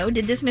 Okay, right? so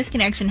did this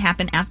misconnection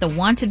happen at the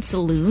Wanted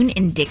Saloon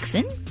in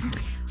Dixon,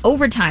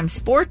 Overtime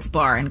Sports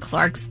Bar in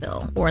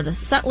Clarksville, or the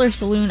Sutler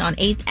Saloon on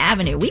 8th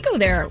Avenue? We go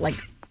there like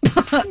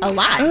a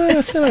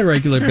lot.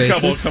 Semi-regular A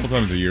basis. couple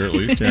times a year at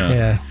least, yeah.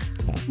 Yeah.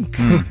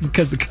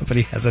 Because the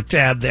company has a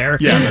tab there.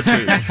 Yeah, that's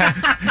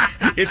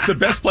it. It's the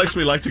best place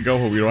we like to go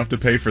where we don't have to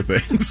pay for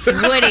things.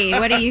 Woody,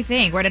 what do you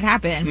think? Where did it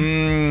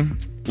happen?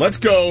 Let's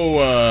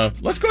go.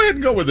 Let's go ahead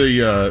and go with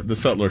the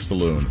Sutler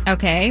Saloon.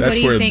 Okay, That's what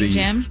do you where think, the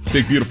Jim?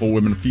 Big, beautiful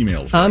women,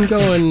 females. I'm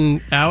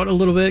going out a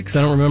little bit because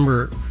I don't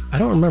remember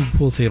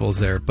pool tables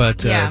there. But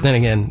then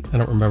again, I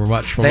don't remember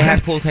much. From They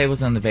had pool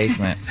tables in the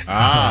basement.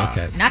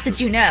 Okay. Not that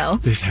you know.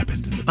 This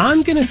happened in the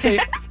I'm going to say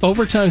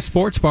Overtime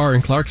Sports Bar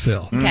in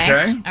Clarksville.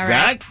 Okay. All right.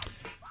 Zach?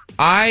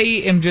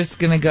 I am just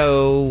going to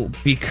go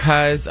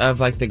because of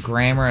like the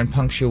grammar and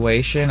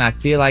punctuation. I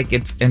feel like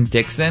it's in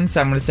Dixon, so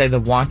I'm going to say the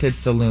Wanted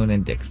Saloon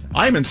in Dixon.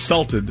 I'm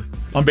insulted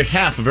on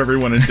behalf of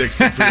everyone in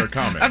Dixon for your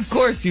comments. Of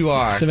course you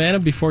are. Savannah,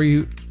 before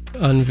you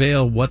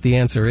unveil what the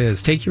answer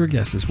is, take your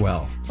guess as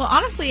well. Well,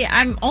 honestly,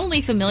 I'm only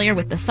familiar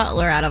with the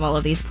Sutler out of all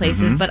of these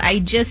places, but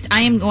I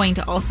am going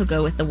to also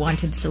go with the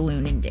Wanted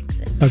Saloon in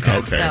Dixon.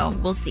 Okay. So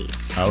we'll see.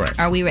 All right.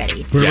 Are we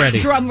ready? We're ready.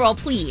 Drum roll,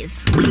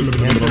 please.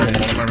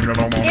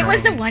 It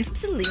was the Wanted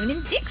Saloon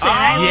in Dixon.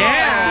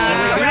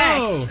 yeah.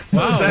 Correct.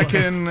 So Zach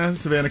and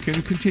Savannah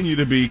can continue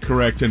to be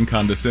correct and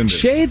condescending.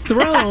 Shade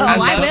thrown. I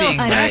love will, being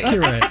honey. right.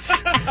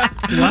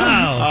 Accurate.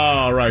 Wow.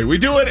 All right. We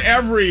do it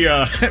every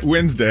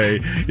Wednesday.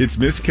 It's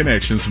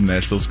Misconnections from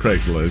Nashville's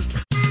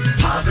Craigslist.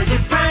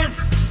 Positive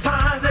pants,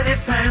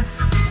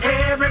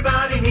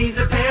 everybody needs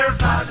a pair of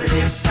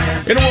positive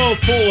pants. In a world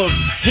full of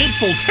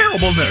hateful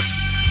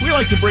terribleness, we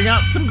like to bring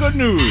out some good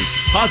news.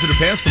 Positive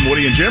Pants from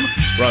Woody and Jim,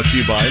 brought to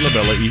you by La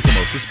Bella E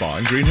Formosa Spa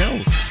in Green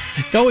Hills.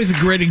 Always a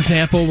great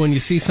example when you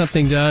see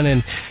something done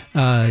and,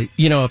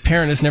 a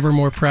parent is never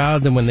more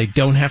proud than when they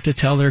don't have to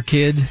tell their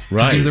kid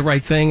to do the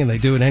right thing and they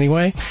do it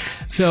anyway.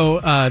 So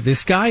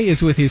this guy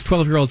is with his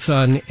 12-year-old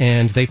son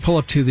and they pull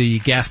up to the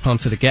gas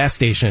pumps at a gas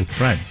station.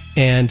 Right.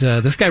 And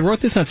this guy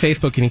wrote this on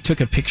Facebook and he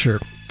took a picture.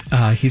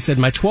 He said,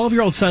 my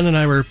 12-year-old son and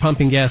I were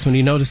pumping gas when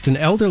he noticed an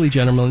elderly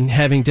gentleman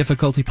having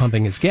difficulty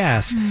pumping his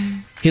gas.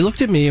 He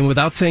looked at me and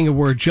without saying a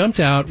word, jumped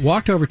out,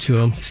 walked over to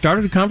him. He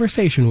started a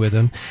conversation with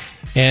him,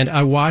 and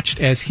I watched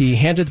as he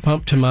handed the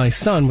pump to my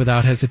son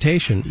without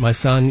hesitation. My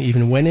son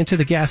even went into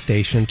the gas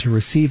station to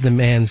receive the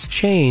man's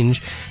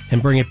change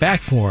and bring it back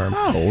for him.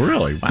 Oh,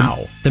 really?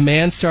 Wow. The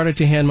man started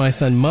to hand my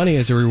son money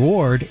as a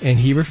reward, and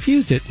he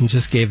refused it and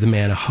just gave the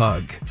man a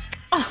hug.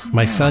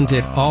 My son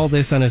did all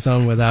this on his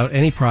own without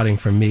any prodding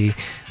from me.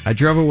 I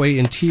drove away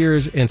in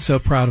tears and so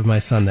proud of my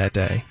son that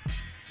day.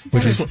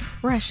 Which is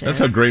precious.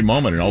 That's a great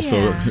moment. And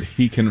also,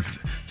 he can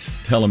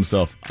tell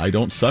himself, I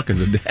don't suck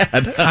as a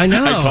dad. I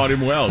know. I taught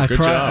him well. Good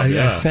job.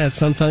 I sent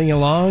something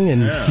along,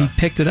 and he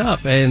picked it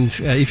up. And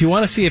if you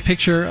want to see a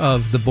picture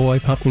of the boy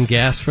pumping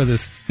gas for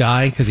this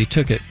guy, because he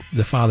took it,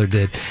 the father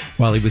did,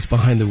 while he was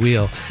behind the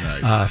wheel,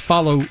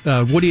 follow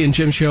Woody and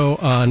Jim Show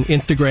on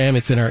Instagram.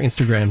 It's in our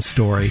Instagram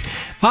story.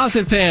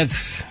 Positive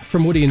Pants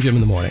from Woody and Jim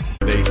in the morning.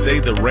 They say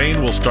the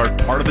rain will start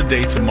part of the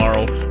day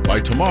tomorrow. By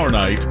tomorrow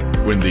night,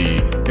 when the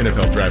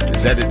NFL draft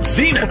is at its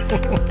zenith,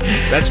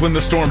 that's when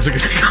the storms are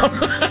going to come.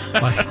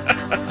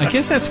 I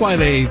guess that's why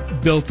they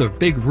built the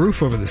big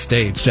roof over the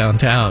stage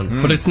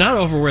downtown. But it's not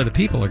over where the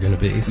people are going to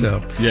be.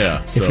 So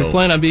if you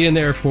plan on being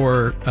there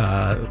for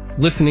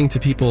listening to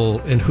people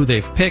and who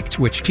they've picked,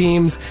 which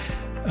teams,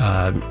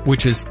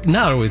 which is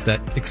not always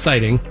that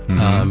exciting.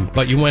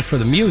 But you went for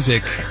the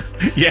music.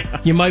 Yeah.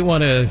 You might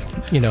want to,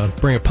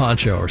 bring a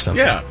poncho or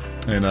something. Yeah.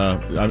 And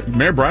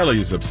Mayor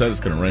Briley is upset it's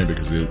going to rain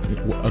because,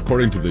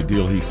 according to the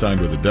deal he signed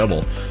with the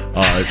devil,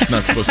 it's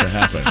not supposed to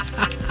happen.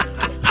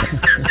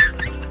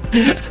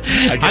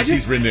 I guess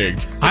he's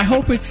reneged. I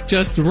hope it's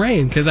just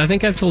rain, because I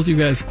think I've told you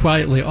guys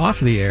quietly off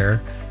the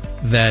air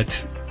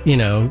that,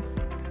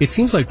 it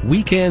seems like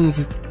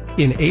weekends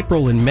in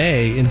April and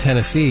May in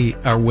Tennessee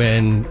are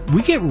when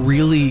we get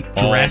really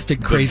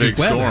drastic, crazy big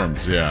weather.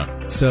 Storms,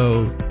 yeah.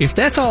 So if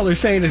that's all they're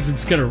saying is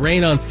it's going to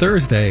rain on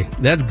Thursday,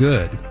 that's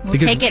good. We'll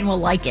take it and we'll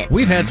like it.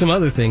 We've had some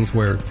other things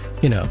where,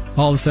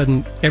 all of a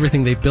sudden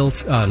everything they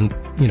built on,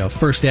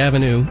 First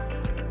Avenue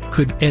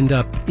could end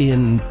up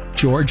in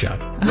Georgia.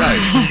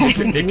 Right.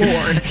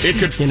 It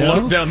could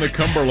float down the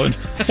Cumberland.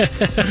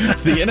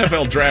 The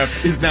NFL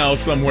draft is now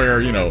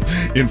somewhere,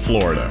 in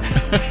Florida.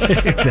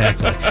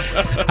 Exactly.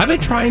 I've been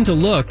trying to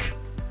look.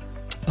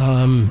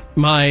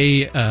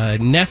 My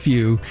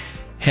nephew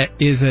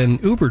is an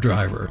Uber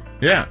driver.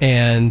 Yeah.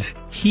 And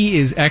he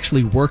is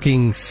actually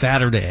working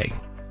Saturday,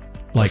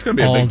 It's gonna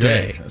be a all big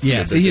day. It's gonna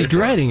be a So big he's day for him.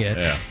 dreading it.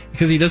 Yeah.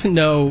 Because he doesn't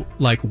know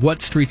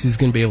what streets he's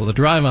going to be able to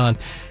drive on.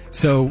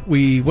 So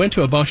we went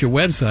to a bunch of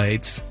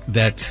websites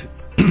that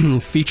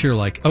feature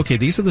okay,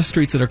 these are the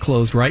streets that are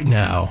closed right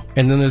now,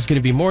 and then there's going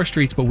to be more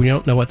streets, but we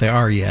don't know what they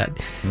are yet.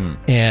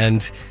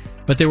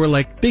 But they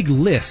were big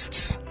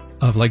lists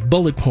of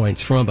bullet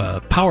points from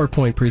a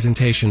PowerPoint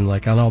presentation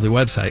on all the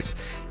websites,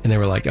 and they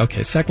were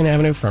okay, 2nd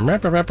Avenue from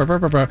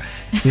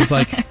he's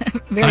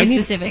very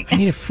specific. I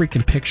need a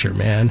freaking picture,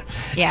 man.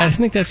 Yeah. I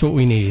think that's what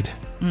we need.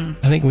 I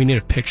think we need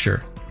a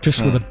picture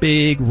just with a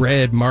big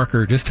red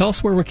marker. Just tell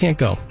us where we can't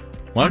go.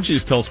 Why don't you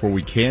just tell us where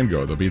we can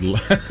go? They'll be,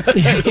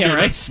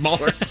 right?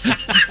 Smaller.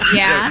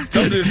 Yeah.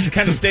 Tell them to just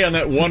kind of stay on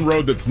that one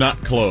road that's not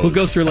closed. We'll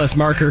go through less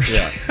markers.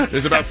 Yeah.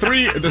 There's about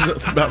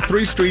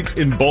three streets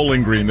in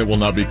Bowling Green that will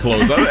not be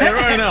closed.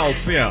 Everyone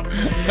else,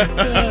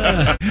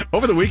 yeah.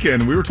 Over the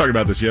weekend, we were talking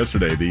about this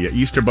yesterday. The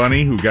Easter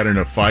Bunny who got in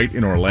a fight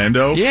in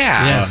Orlando.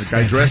 Yeah. Yes, The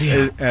guy that dressed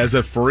video. as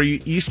a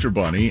furry Easter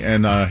Bunny,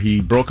 and he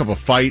broke up a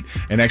fight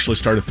and actually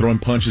started throwing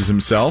punches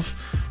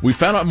himself. We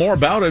found out more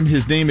about him.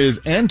 His name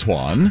is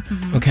Antoine.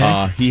 Okay.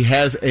 He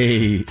has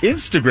a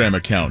Instagram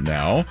account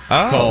now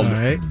called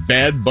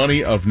Bad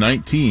Bunny of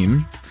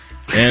 19.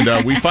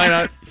 And we find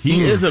out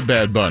he is a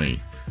bad bunny.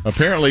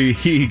 Apparently,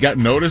 he got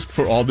noticed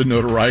for all the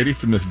notoriety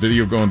from this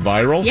video going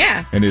viral.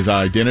 Yeah. And his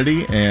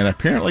identity. And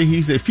apparently,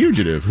 he's a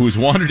fugitive who's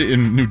wanted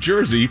in New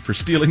Jersey for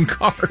stealing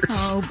cars.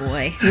 Oh,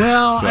 boy.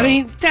 Well, So- I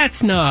mean,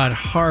 that's not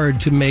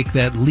hard to make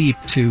that leap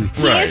to.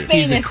 He is He's a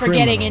famous for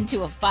getting criminal.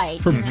 into a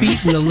fight. For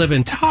beating the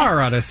living tar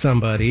out of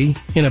somebody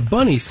in a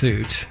bunny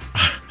suit.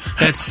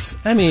 That's,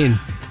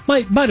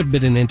 might have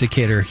been an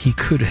indicator he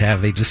could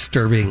have a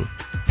disturbing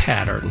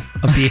pattern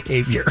of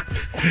behavior.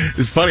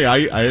 It's funny.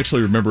 I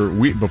actually remember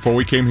before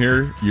we came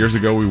here years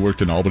ago, we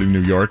worked in Albany,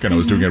 New York, and I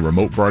was doing a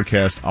remote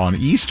broadcast on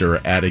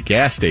Easter at a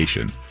gas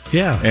station.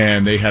 Yeah.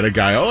 And they had a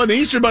guy, and the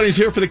Easter Bunny's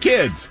here for the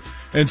kids.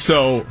 And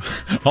so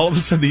all of a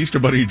sudden the Easter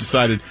Bunny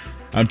decided,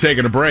 I'm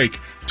taking a break,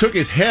 took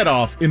his head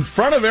off in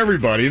front of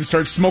everybody and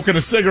started smoking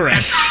a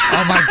cigarette.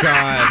 Oh, my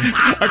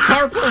God. A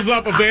car pulls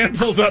up, a van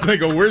pulls up, and they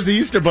go, where's the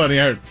Easter Bunny?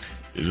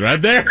 He's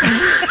right there.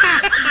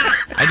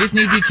 I just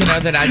need you to know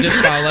that I just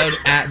followed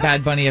at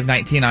Bad Bunny of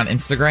 19 on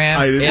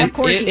Instagram. Of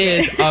course it you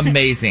did. is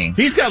amazing.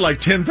 He's got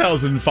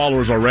 10,000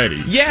 followers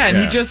already. Yeah, and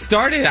he just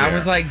started. I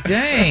was like,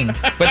 dang.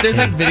 But there's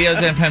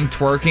videos of him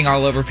twerking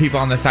all over people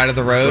on the side of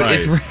the road.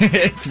 Right.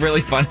 It's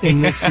really funny.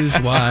 And this is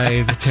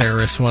why the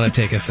terrorists want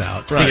to take us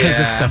out. Right. Because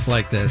of Yeah. stuff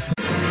like this.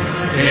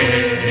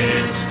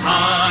 It's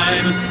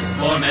time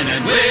for men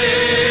and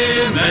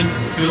women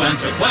to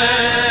answer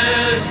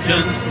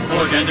questions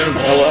for gender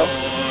wars.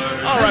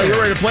 All right,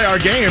 we're ready to play our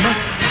game.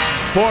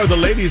 For the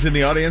ladies in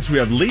the audience, we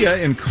have Leah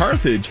in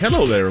Carthage.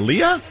 Hello there,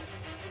 Leah.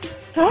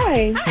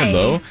 Hi.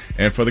 Hello.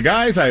 And for the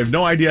guys, I have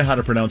no idea how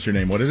to pronounce your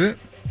name. What is it?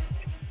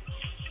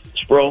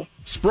 Sproul.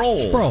 Sproul.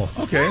 Sproul.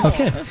 Okay.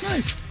 That's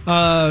nice.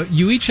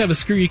 You each have a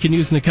screw you can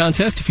use in the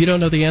contest. If you don't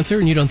know the answer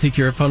and you don't think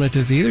your opponent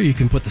does either, you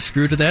can put the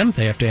screw to them.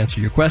 They have to answer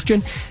your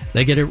question.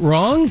 They get it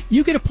wrong,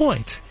 you get a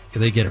point. If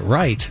they get it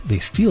right, they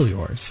steal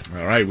yours.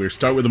 All right, we'll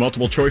start with a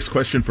multiple choice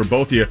question for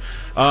both of you.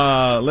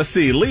 Let's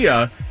see.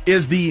 Leah,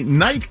 is the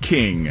Night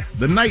King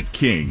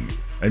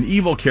an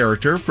evil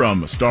character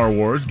from Star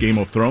Wars, Game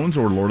of Thrones,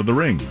 or Lord of the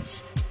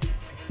Rings?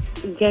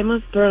 Game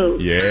of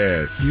Thrones.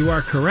 Yes. You are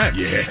correct.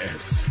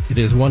 Yes. It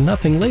is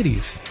 1-0,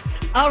 ladies.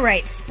 All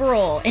right,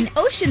 Sproul. In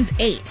Ocean's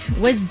 8,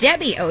 was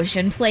Debbie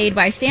Ocean played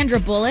by Sandra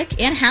Bullock,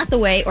 Anne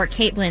Hathaway, or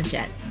Kate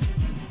Blanchett?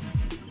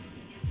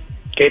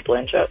 Kate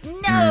Blanchett.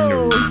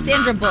 No,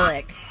 Sandra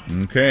Bullock.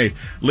 Okay.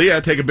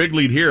 Leah, take a big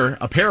lead here.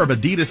 A pair of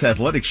Adidas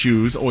athletic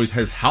shoes always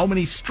has how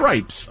many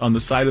stripes on the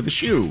side of the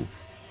shoe?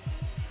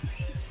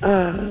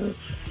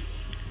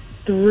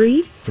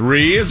 3.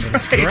 3 is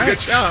right. correct. Good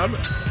job.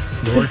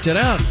 Worked it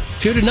out.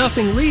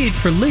 2-0 lead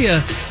for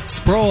Leah.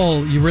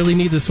 Sproul, you really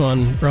need this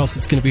one or else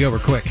it's going to be over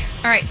quick.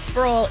 All right,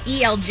 Sproul,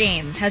 E.L.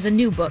 James has a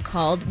new book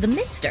called The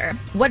Mister.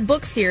 What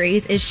book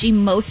series is she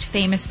most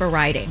famous for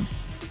writing?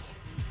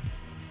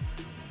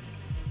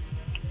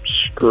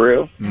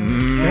 Screw.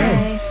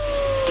 Okay.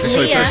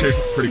 Actually, it's actually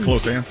a pretty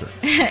close answer.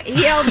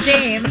 E.L.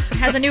 James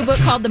has a new book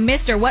called The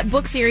Mister. What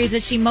book series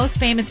is she most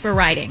famous for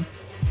writing?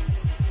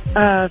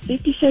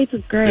 50 Shades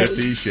of Grey.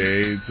 50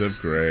 Shades of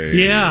Grey.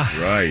 Yeah.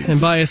 Right. And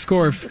by a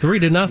score of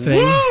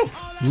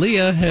 3-0,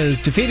 Leah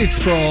has defeated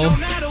Sproul,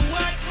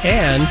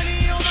 and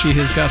she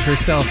has got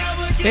herself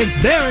a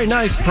very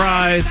nice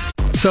prize.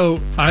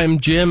 So I'm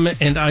Jim,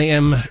 and I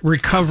am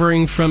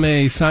recovering from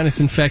a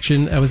sinus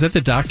infection. I was at the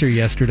doctor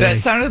yesterday.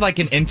 That sounded like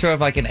an intro of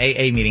like an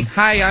AA meeting.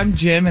 Hi, I'm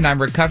Jim, and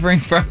I'm recovering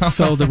from...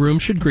 So the room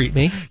should greet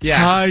me. Yeah.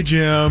 Hi,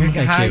 Jim.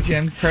 Hi, you.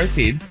 Jim.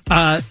 Proceed.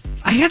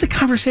 I had the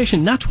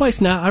conversation, not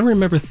twice now, I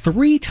remember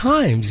 3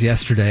 times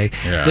yesterday.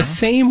 Yeah. The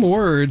same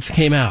words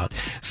came out.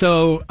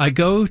 So I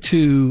go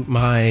to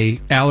my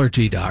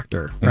allergy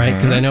doctor, right?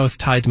 Because I know it's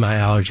tied to my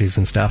allergies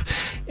and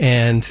stuff.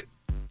 And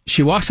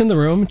she walks in the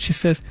room and she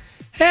says,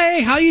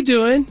 "Hey, how you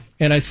doing?"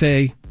 And I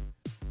say,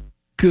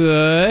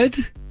 "Good."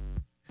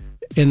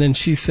 And then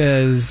she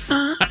says,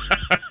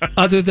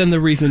 "Other than the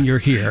reason you're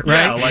here,"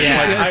 right?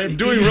 Yeah, I'm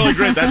doing really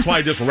great. That's why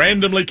I just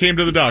randomly came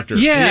to the doctor.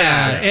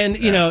 Yeah. And,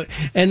 you know,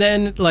 and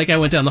then, like, I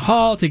went down the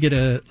hall to get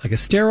a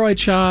steroid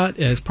shot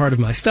as part of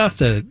my stuff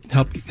to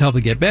help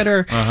it get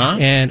better. Uh-huh.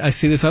 And I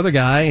see this other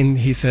guy, and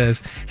he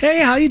says,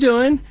 "Hey, how you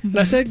doing?" And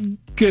I said,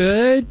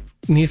 "Good."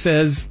 And he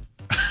says,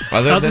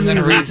 Other than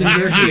the reason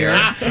you're here.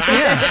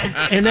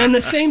 Yeah. And then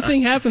the same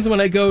thing happens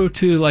when I go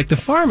to, like, the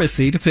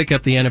pharmacy to pick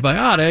up the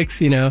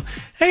antibiotics, you know.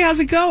 "Hey, how's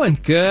it going?"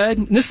 "Good."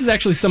 And this is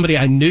actually somebody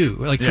I knew,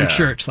 like, from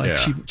church. Like,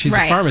 she's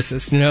a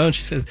pharmacist, you know, and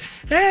she says,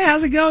 "Hey,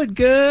 how's it going?"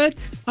 "Good.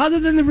 Other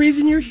than the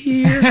reason you're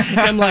here." And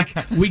I'm like,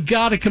 we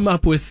got to come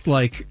up with,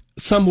 like,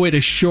 some way to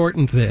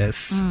shorten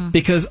this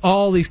because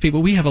all these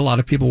people, we have a lot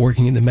of people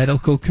working in the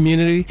medical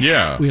community.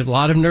 Yeah. We have a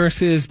lot of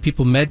nurses,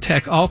 people, med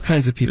tech, all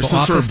kinds of people. There's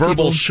some sort of verbal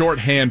people.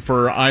 shorthand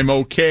for "I'm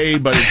okay,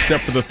 but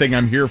except for the thing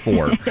I'm here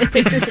for."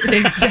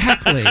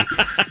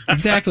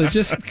 Exactly.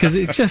 Just because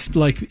it just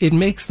like it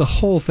makes the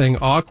whole thing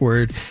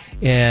awkward.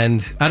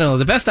 And I don't know.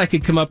 The best I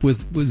could come up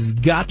with was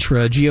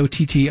GOTTRIH,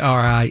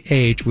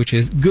 GOTTRIH, which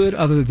is good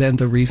other than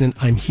the reason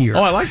I'm here.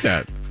 Oh, I like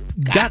that.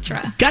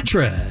 GOTTRIH.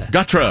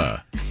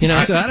 You know,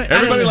 so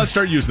everybody, let's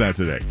start using that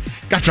today.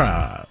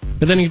 GOTTRIH.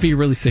 But then if you're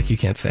really sick, you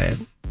can't say it.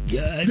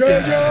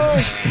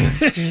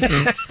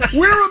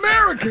 We're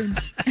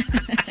Americans.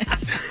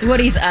 It's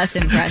Woody's Us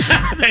impression.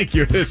 Thank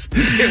you.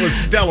 It was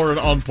stellar and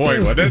on point,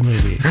 wasn't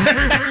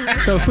it?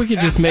 So if we could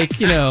just make,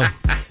 you know,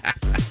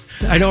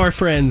 I know our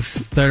friends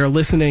that are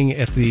listening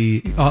at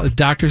the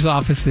doctor's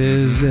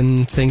offices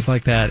and things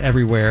like that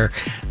everywhere.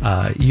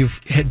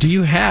 Do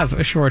you have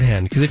a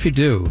shorthand? Because if you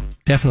do,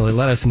 definitely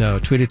let us know.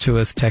 Tweet it to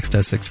us, text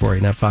us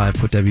 64895,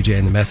 put WJ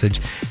in the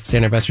message.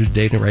 Standard message,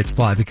 date and right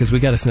supply, because we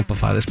got to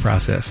simplify this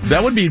process.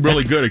 That would be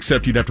really good,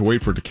 except you'd have to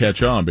wait for it to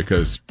catch on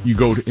because you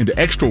go into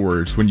extra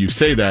words when you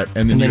say that,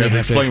 and then you have to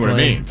explain what it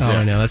means. Oh,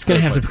 I know. That's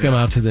going to have to come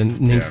out to the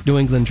New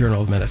England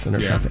Journal of Medicine or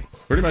something.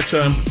 Pretty much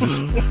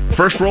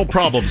first world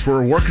problems.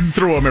 We're working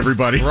through them,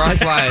 everybody.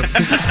 Rough life.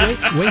 It's just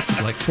wasted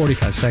like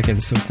 45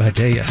 seconds of my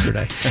day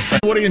yesterday.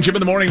 Woody and Jim in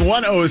the morning,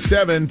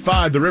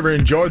 107.5 The River.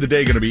 Enjoy the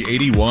day. Going to be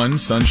 81,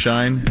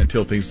 sunshine,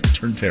 until things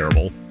turn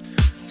terrible.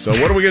 So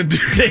what are we going to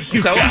do today?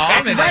 So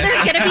ominous.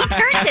 Weather's going to be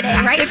turned today,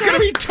 right? It's going to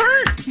be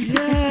turned.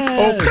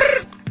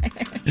 Yes.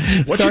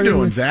 What you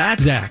doing, Zach?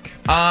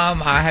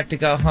 I have to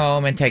go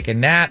home and take a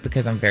nap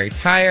because I'm very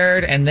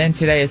tired. And then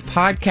today is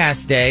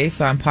podcast day,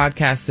 so I'm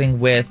podcasting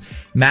with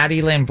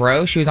Maddie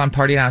Lambro. She was on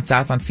Party Down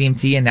South on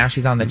CMT, and now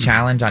she's on The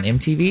Challenge on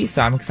MTV.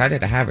 So I'm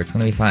excited to have her. It's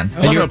going to be fun.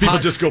 I love how people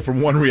just go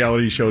from one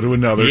reality show to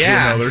another,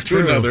 to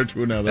another.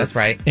 That's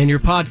right. And your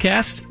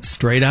podcast,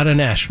 Straight Out of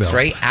Nashville.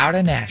 Straight Out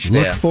of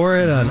Nashville. Look for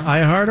it on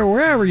iHeart or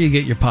wherever you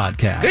get your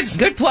podcasts.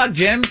 Good plug,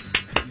 Jim.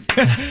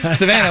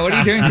 Savannah, what are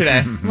you doing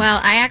today? Well,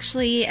 I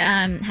actually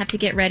have to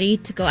get ready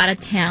to go out of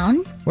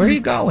town. Where are you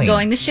going?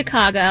 Going to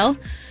Chicago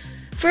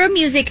for a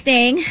music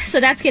thing.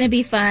 So that's going to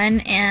be fun.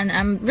 And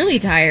I'm really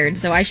tired,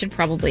 so I should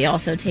probably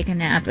also take a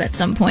nap at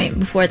some point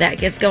before that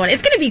gets going.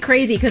 It's going to be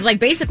crazy because, like,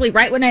 basically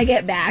right when I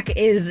get back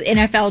is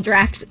NFL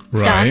draft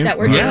stuff that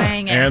we're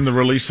doing. And the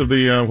release of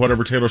the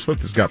whatever Taylor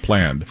Swift has got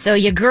planned. So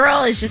your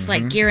girl is just,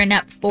 like, gearing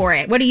up for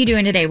it. What are you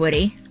doing today,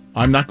 Woody?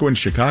 I'm not going to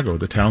Chicago,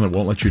 the town that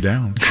won't let you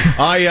down.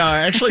 I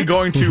actually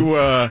going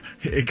to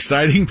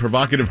exciting,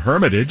 provocative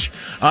Hermitage.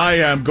 I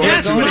am going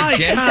That's to my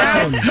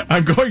town.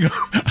 I'm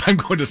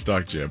going to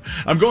Stock Gym.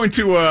 I'm going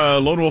to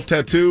Lone Wolf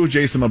Tattoo.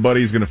 Jason, my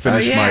buddy, is going to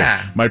finish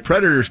my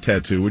Predators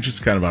tattoo, which is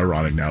kind of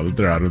ironic now that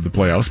they're out of the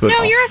playoffs. But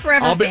no, you're a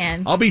forever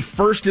fan. I'll be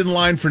first in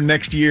line for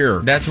next year.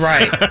 That's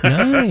right.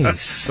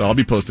 Nice. So I'll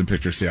be posting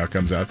pictures, see how it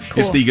comes out.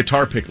 Cool. It's the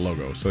Guitar Pick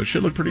logo, so it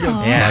should look pretty good.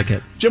 Yeah. I like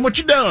it. Jim, what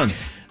you doing?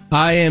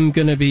 I am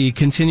going to be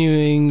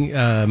continuing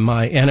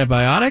my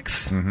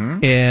antibiotics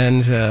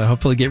and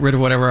hopefully get rid of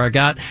whatever I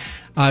got.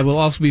 I will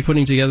also be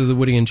putting together the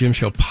Woody and Jim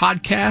Show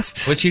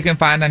podcast, which you can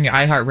find on your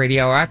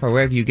iHeartRadio app or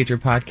wherever you get your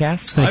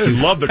podcasts. I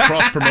love the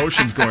cross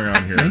promotions going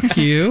on here. Thank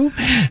you.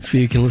 So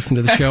you can listen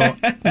to the show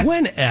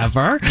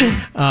whenever.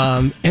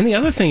 And the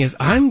other thing is,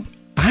 I'm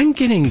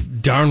getting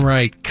darn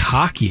right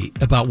cocky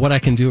about what I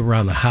can do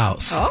around the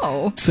house.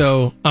 Oh.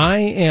 So I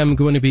am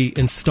going to be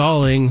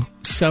installing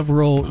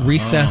several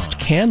recessed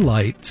can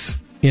lights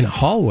in a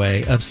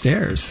hallway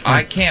upstairs.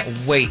 I can't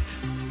wait.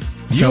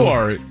 You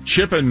are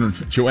Chip and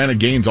Joanna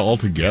Gaines all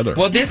together.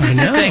 Well, this is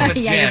the thing with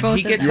Jim.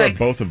 He gets like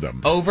both of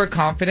them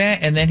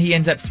overconfident, and then he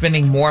ends up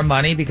spending more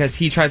money because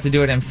he tries to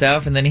do it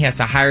himself, and then he has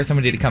to hire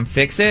somebody to come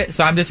fix it.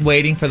 So I'm just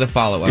waiting for the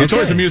follow-up. It's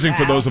always amusing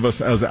for those of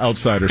us as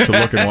outsiders to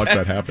look and watch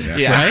that happen.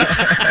 Yeah.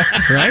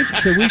 Right?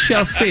 So we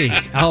shall see.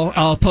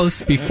 I'll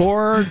post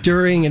before,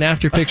 during, and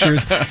after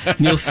pictures,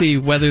 and you'll see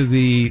whether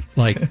the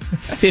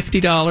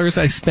 $50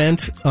 I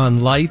spent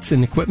on lights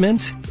and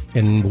equipment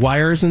and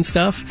wires and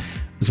stuff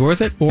was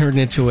worth it, or turned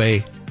into a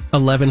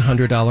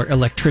 $1,100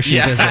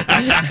 electrician visit.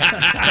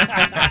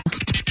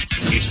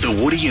 It's the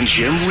Woody and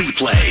Jim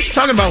replay.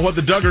 Talking about what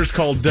the Duggars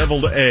call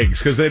deviled eggs,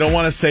 because they don't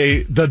want to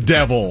say the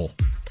devil.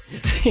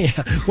 Yeah.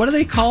 What do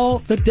they call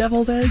the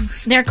deviled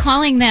eggs? They're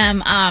calling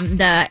them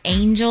the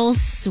Angel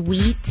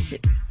Sweet,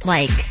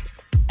 the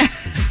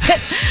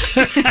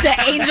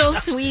Angel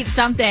Sweet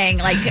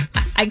something.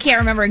 I can't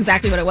remember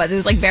exactly what it was. It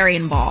was very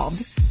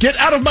involved. Get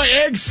out of my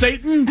eggs,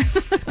 Satan!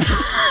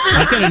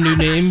 I've got a new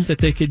name that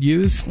they could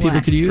use.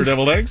 People could use. For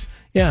deviled eggs?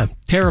 Yeah.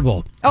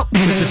 Terrible. Oh.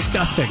 It's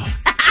disgusting.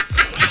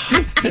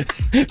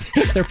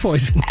 They're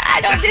poison.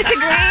 I don't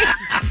disagree.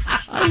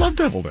 I love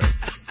deviled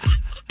eggs.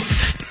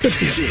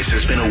 This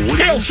has been a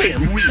Woody and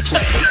Jim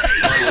replay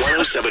on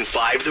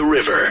 107.5 The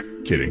River.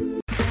 Kidding.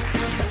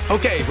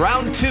 Okay,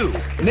 round 2.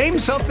 Name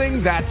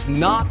something that's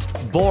not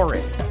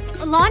boring.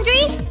 A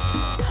laundry?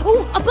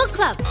 Ooh, a book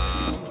club.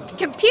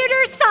 Computer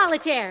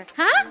solitaire,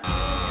 huh?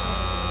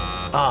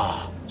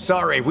 Ah,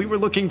 sorry, we were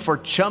looking for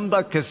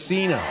Chumba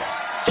Casino.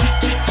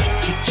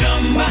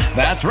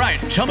 That's right,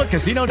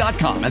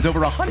 ChumbaCasino.com has over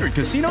 100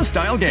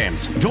 casino-style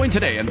games. Join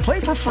today and play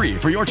for free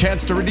for your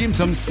chance to redeem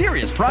some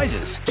serious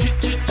prizes.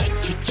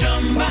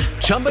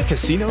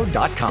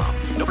 ChumbaCasino.com.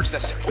 No purchase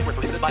necessary. Void where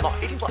prohibited by law.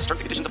 18+ terms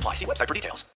and conditions apply. See website for details.